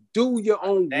telling you. Do your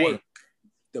own work.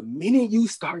 The minute you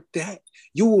start that,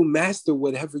 you will master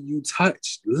whatever you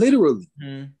touch, literally.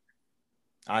 And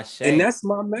that's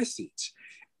my message.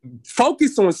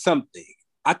 Focus on something.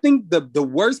 I think the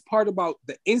worst part about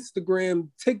the Instagram,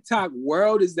 TikTok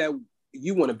world is that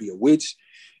you want to be a witch,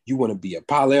 you want to be a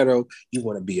palero, you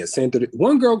want to be a center.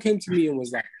 One girl came to me and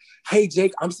was like, "Hey,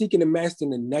 Jake, I'm seeking to master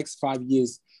in the next 5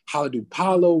 years how to do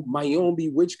Palo, Mayombe,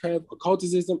 witchcraft,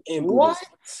 occultism, and Buddhism.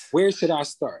 Where should I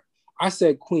start?" I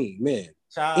said, "Queen, man,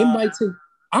 it might take."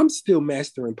 I'm still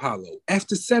mastering Palo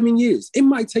after 7 years. It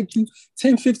might take you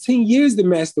 10, 15 years to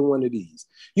master one of these.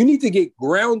 You need to get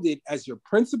grounded as your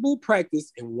principal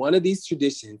practice in one of these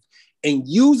traditions and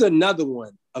use another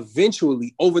one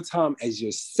eventually over time as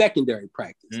your secondary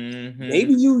practice. Mm-hmm.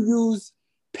 Maybe you use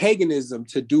paganism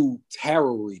to do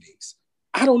tarot readings.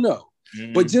 I don't know.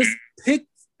 Mm-hmm. But just pick,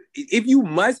 if you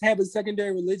must have a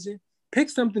secondary religion, pick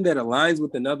something that aligns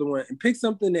with another one and pick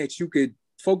something that you could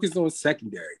focus on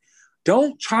secondary.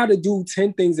 Don't try to do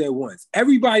 10 things at once.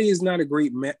 Everybody is not a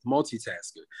great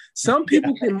multitasker. Some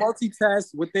people can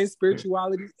multitask within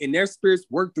spirituality and their spirits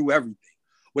work through everything.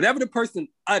 Whatever the person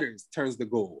utters turns to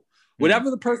gold.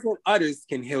 Whatever the person utters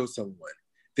can heal someone.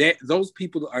 Those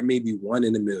people are maybe 1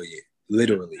 in a million,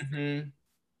 literally. Mm-hmm.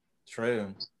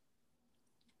 True.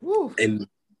 Woo. And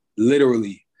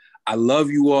literally, I love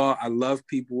you all. I love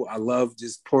people. I love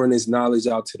just pouring this knowledge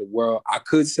out to the world. I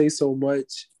could say so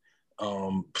much.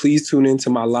 Please tune into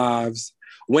my lives.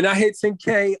 When I hit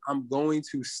 10K, I'm going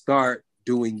to start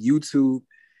doing YouTube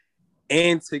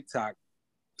and TikTok.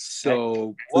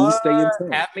 So please stay in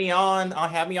touch. Have me on.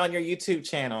 Have me on your YouTube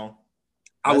channel.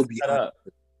 I would be honored.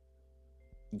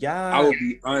 Yeah, I would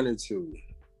be honored to.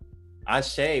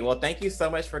 Ashe. Well, thank you so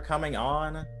much for coming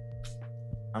on.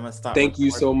 I'm gonna stop. Thank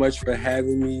you so much for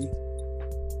having me.